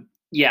 I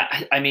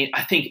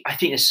think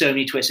there's so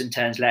many twists and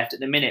turns left. At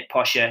the minute,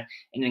 Posh in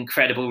an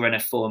incredible run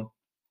of form.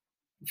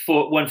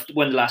 Won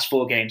the last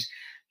 4 games.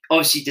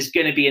 Obviously, there's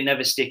going to be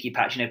another sticky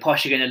patch.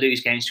 Posh are going to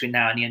lose games between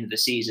now and the end of the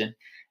season.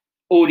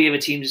 All the other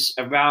teams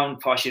around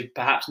Posh have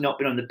perhaps not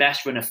been on the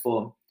best run of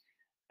form.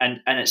 And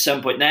at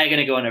some point, they're going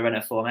to go on a run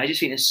of form. I just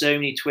think there's so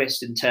many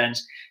twists and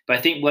turns. But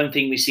I think one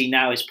thing we see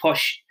now is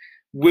Posh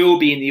will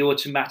be in the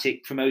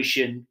automatic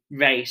promotion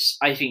race,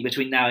 I think,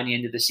 between now and the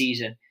end of the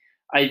season.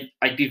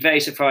 I'd be very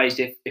surprised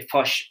if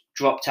Posh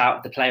dropped out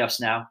of the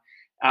playoffs now,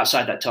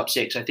 outside that top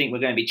 6. I think we're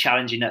going to be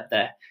challenging up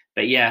there.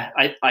 But yeah,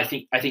 I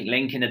think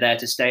Lincoln are there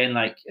to stay, and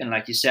like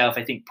yourself,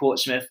 I think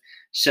Portsmouth,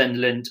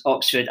 Sunderland,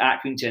 Oxford,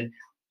 Accrington,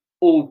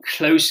 all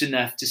close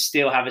enough to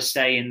still have a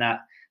stay in that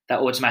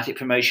automatic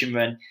promotion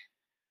run.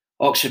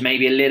 Oxford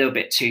maybe a little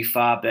bit too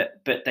far,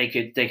 but they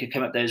could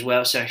come up there as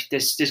well. So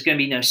there's going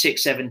to be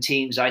 6-7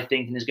 teams, I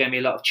think, and there's going to be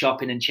a lot of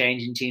chopping and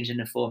changing, teams in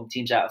the form,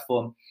 teams out of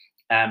form.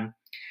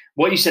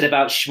 What you said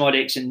about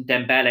Szmodics and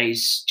Dembele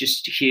is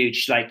just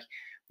huge. Like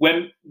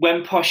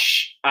when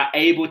Posh are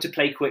able to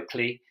play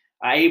quickly,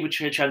 are able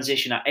to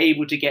transition, are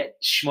able to get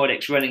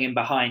Szmodics running in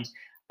behind,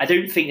 I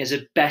don't think there's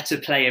a better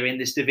player in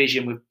this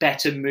division with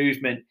better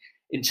movement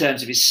in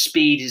terms of his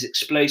speed, his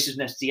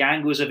explosiveness, the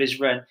angles of his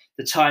run,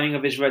 the timing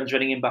of his runs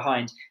running in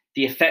behind,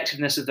 the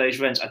effectiveness of those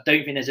runs. I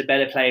don't think there's a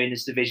better player in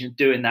this division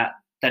doing that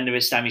than there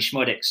is Sami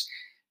Szmodics.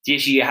 The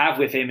issue you have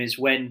with him is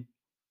when,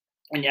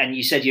 and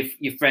you said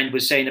your friend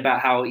was saying about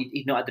how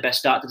he'd not had the best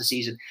start to the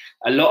season.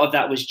 A lot of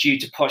that was due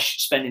to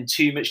Posh spending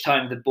too much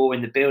time with the ball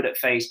in the build-up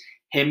phase,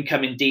 him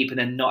coming deep and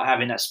then not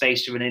having that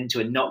space to run into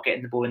and not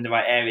getting the ball in the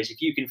right areas.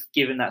 If you can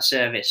give him that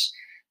service,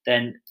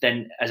 then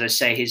as I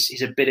say,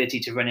 his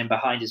ability to run in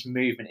behind, his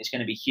movement is going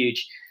to be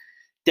huge.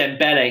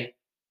 Dembele,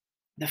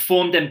 the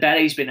form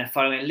Dembele's been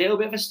following a little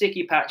bit of a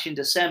sticky patch in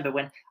December,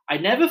 when I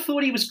never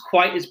thought he was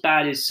quite as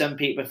bad as some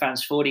people,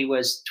 fans, thought he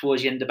was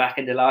towards the back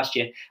end of last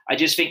year. I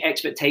just think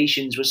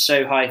expectations were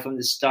so high from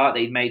the start that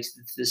he'd made to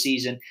the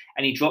season,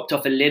 and he dropped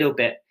off a little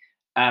bit.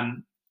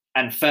 And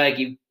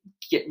Fergie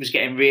was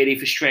getting really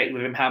frustrated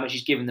with him, how much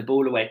he's given the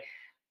ball away.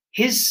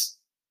 His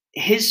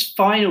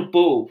final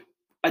ball,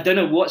 I don't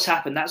know what's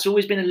happened. That's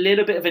always been a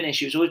little bit of an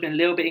issue. It's always been a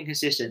little bit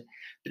inconsistent.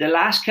 But the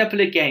last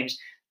couple of games,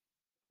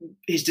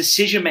 his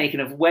decision-making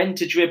of when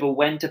to dribble,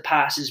 when to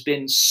pass has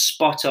been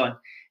spot on.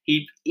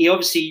 He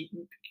obviously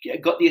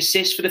got the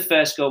assist for the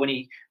first goal when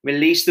he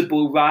released the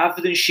ball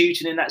rather than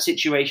shooting in that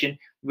situation.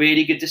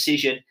 Really good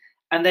decision.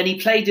 And then he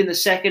played in the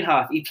second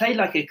half. He played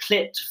like a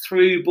clipped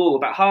through ball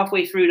about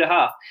halfway through the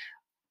half.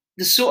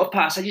 The sort of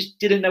pass I just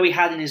didn't know he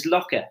had in his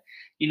locker.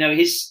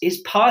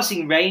 His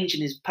passing range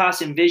and his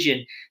passing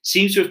vision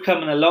seems to have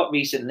come on a lot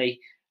recently.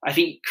 I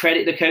think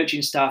credit the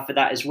coaching staff for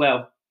that as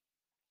well.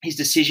 His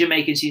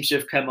decision-making seems to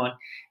have come on.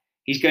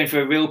 He's going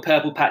for a real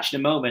purple patch at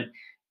the moment.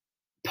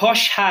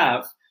 Posh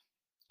have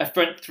a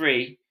front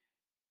three,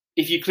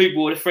 if you include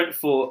Ward, a front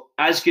four,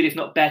 as good, if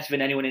not better,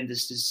 than anyone in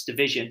this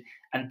division.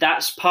 And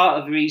that's part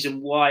of the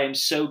reason why I'm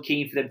so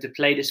keen for them to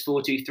play this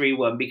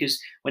 4-2-3-1, because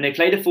when they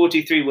play the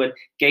 4-2-3-1,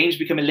 games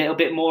become a little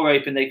bit more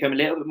open. They become a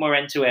little bit more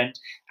end-to-end.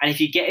 And if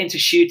you get into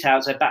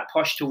shootouts, I back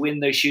Posh to win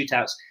those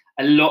shootouts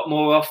a lot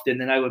more often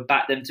than I would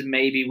back them to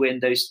maybe win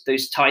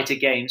those tighter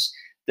games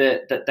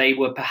that they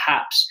were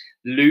perhaps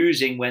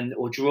losing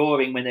or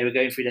drawing when they were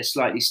going through their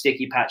slightly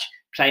sticky patch,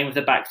 playing with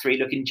the back three,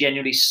 looking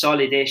genuinely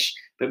solid-ish,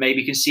 but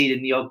maybe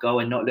conceding the odd goal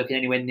and not looking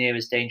anywhere near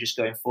as dangerous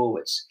going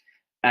forwards.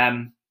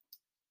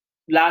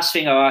 Last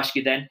thing I'll ask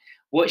you then,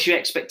 what's your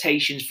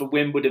expectations for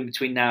Wimbledon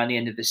between now and the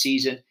end of the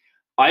season?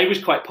 I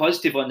was quite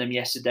positive on them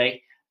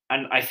yesterday,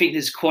 and I think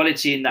there's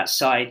quality in that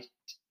side.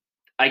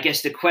 I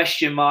guess the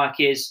question mark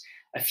is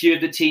a few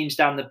of the teams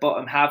down the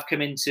bottom have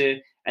come into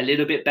a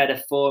little bit better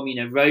form.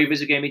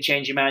 Rovers are going to be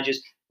changing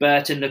managers.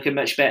 Burton look a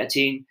much better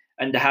team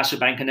under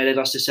Hasselbank. I know they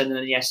lost to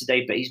Sunderland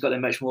yesterday, but he's got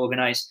them much more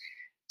organised.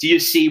 Do you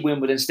see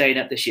Wimbledon staying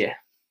up this year?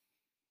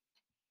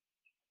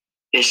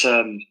 It's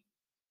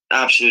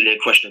absolutely a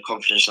question of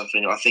confidence. I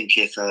think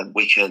if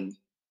we can,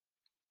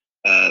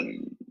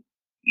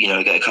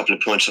 get a couple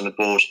of points on the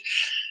board,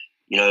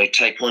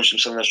 take points from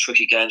some of those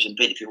tricky games and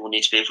beat the people we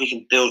need to be. If we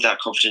can build that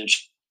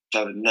confidence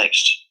over the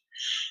next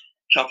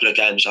couple of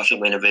games, I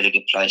think we're in a really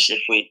good place.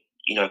 If we,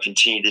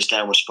 continue this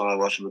downward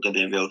spiral, I think we're going to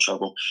be in real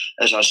trouble.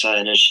 As I say,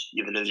 and as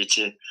you've alluded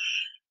to,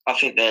 I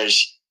think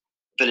there's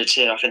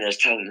ability, I think there's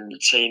talent in the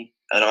team,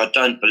 and I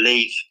don't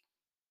believe,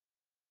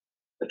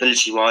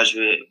 ability-wise,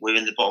 we're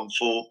in the bottom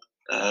four.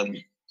 But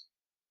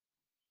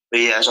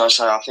yeah, as I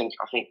say, I think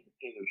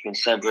between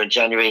December and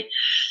January,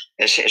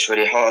 it's hit us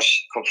really hard.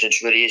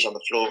 Confidence really is on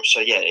the floor.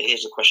 So yeah, it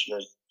is a question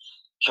of,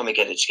 can we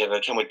get it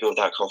together? Can we build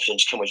that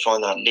confidence? Can we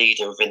find that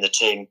leader within the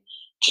team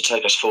to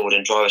take us forward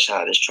and drive us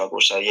out of this trouble?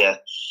 So yeah,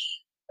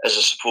 as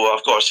a supporter,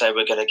 I've got to say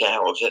we're going to get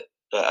out of it,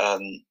 but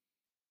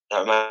that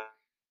remains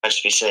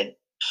to be seen.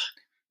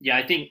 Yeah,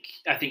 I think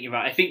you're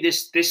right. I think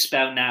this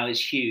spell now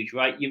is huge,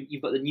 right?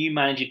 You've got the new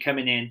manager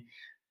coming in.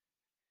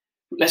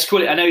 Let's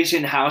call it, I know he's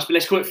in the house, but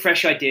let's call it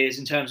fresh ideas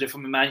in terms of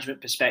from a management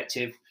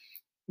perspective.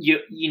 The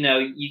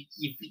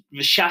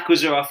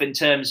shackles are off in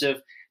terms of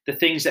the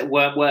things that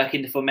weren't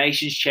working. The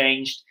formation's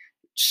changed,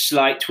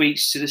 slight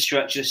tweaks to the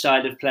structure, the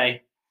style of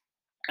play.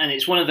 And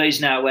it's one of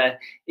those now where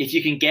if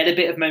you can get a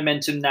bit of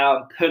momentum now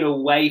and pull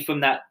away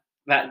from that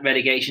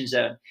relegation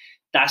zone,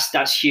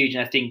 that's huge.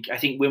 And I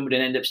think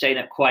Wimbledon end up staying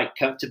up quite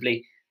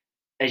comfortably.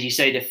 As you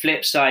say, the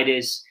flip side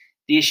is,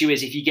 the issue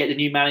is if you get the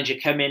new manager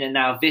come in and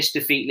now this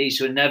defeat leads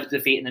to another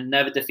defeat and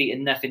another defeat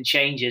and nothing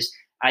changes,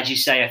 as you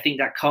say, I think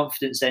that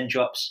confidence then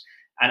drops.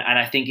 And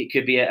I think it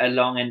could be a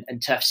long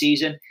and tough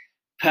season.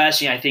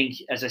 Personally, I think,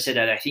 as I said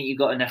earlier, I think you've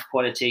got enough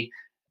quality.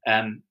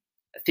 I'm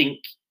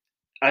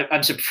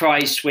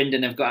surprised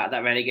Swindon have got out of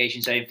that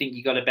relegation zone. I think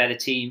you've got a better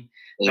team.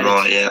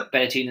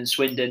 Better team than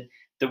Swindon.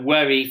 The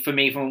worry for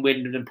me from a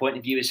Wimbledon point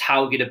of view is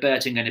how good are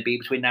Burton going to be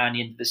between now and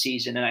the end of the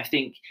season. And I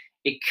think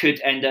it could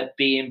end up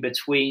being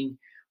between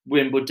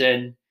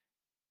Wimbledon,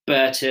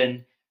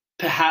 Burton,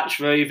 perhaps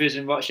Rovers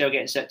and Rochdale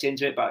getting sucked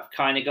into it, but I've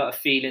kind of got a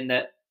feeling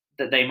that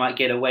they might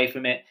get away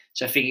from it.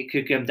 So I think it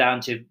could come down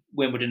to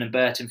Wimbledon and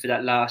Burton for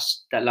that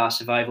last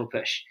survival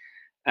push.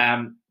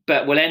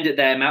 But we'll end it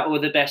there, Matt. All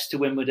the best to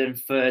Wimbledon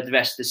for the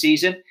rest of the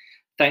season.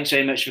 Thanks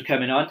very much for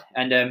coming on,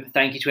 and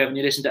thank you to everyone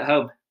who listened at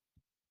home.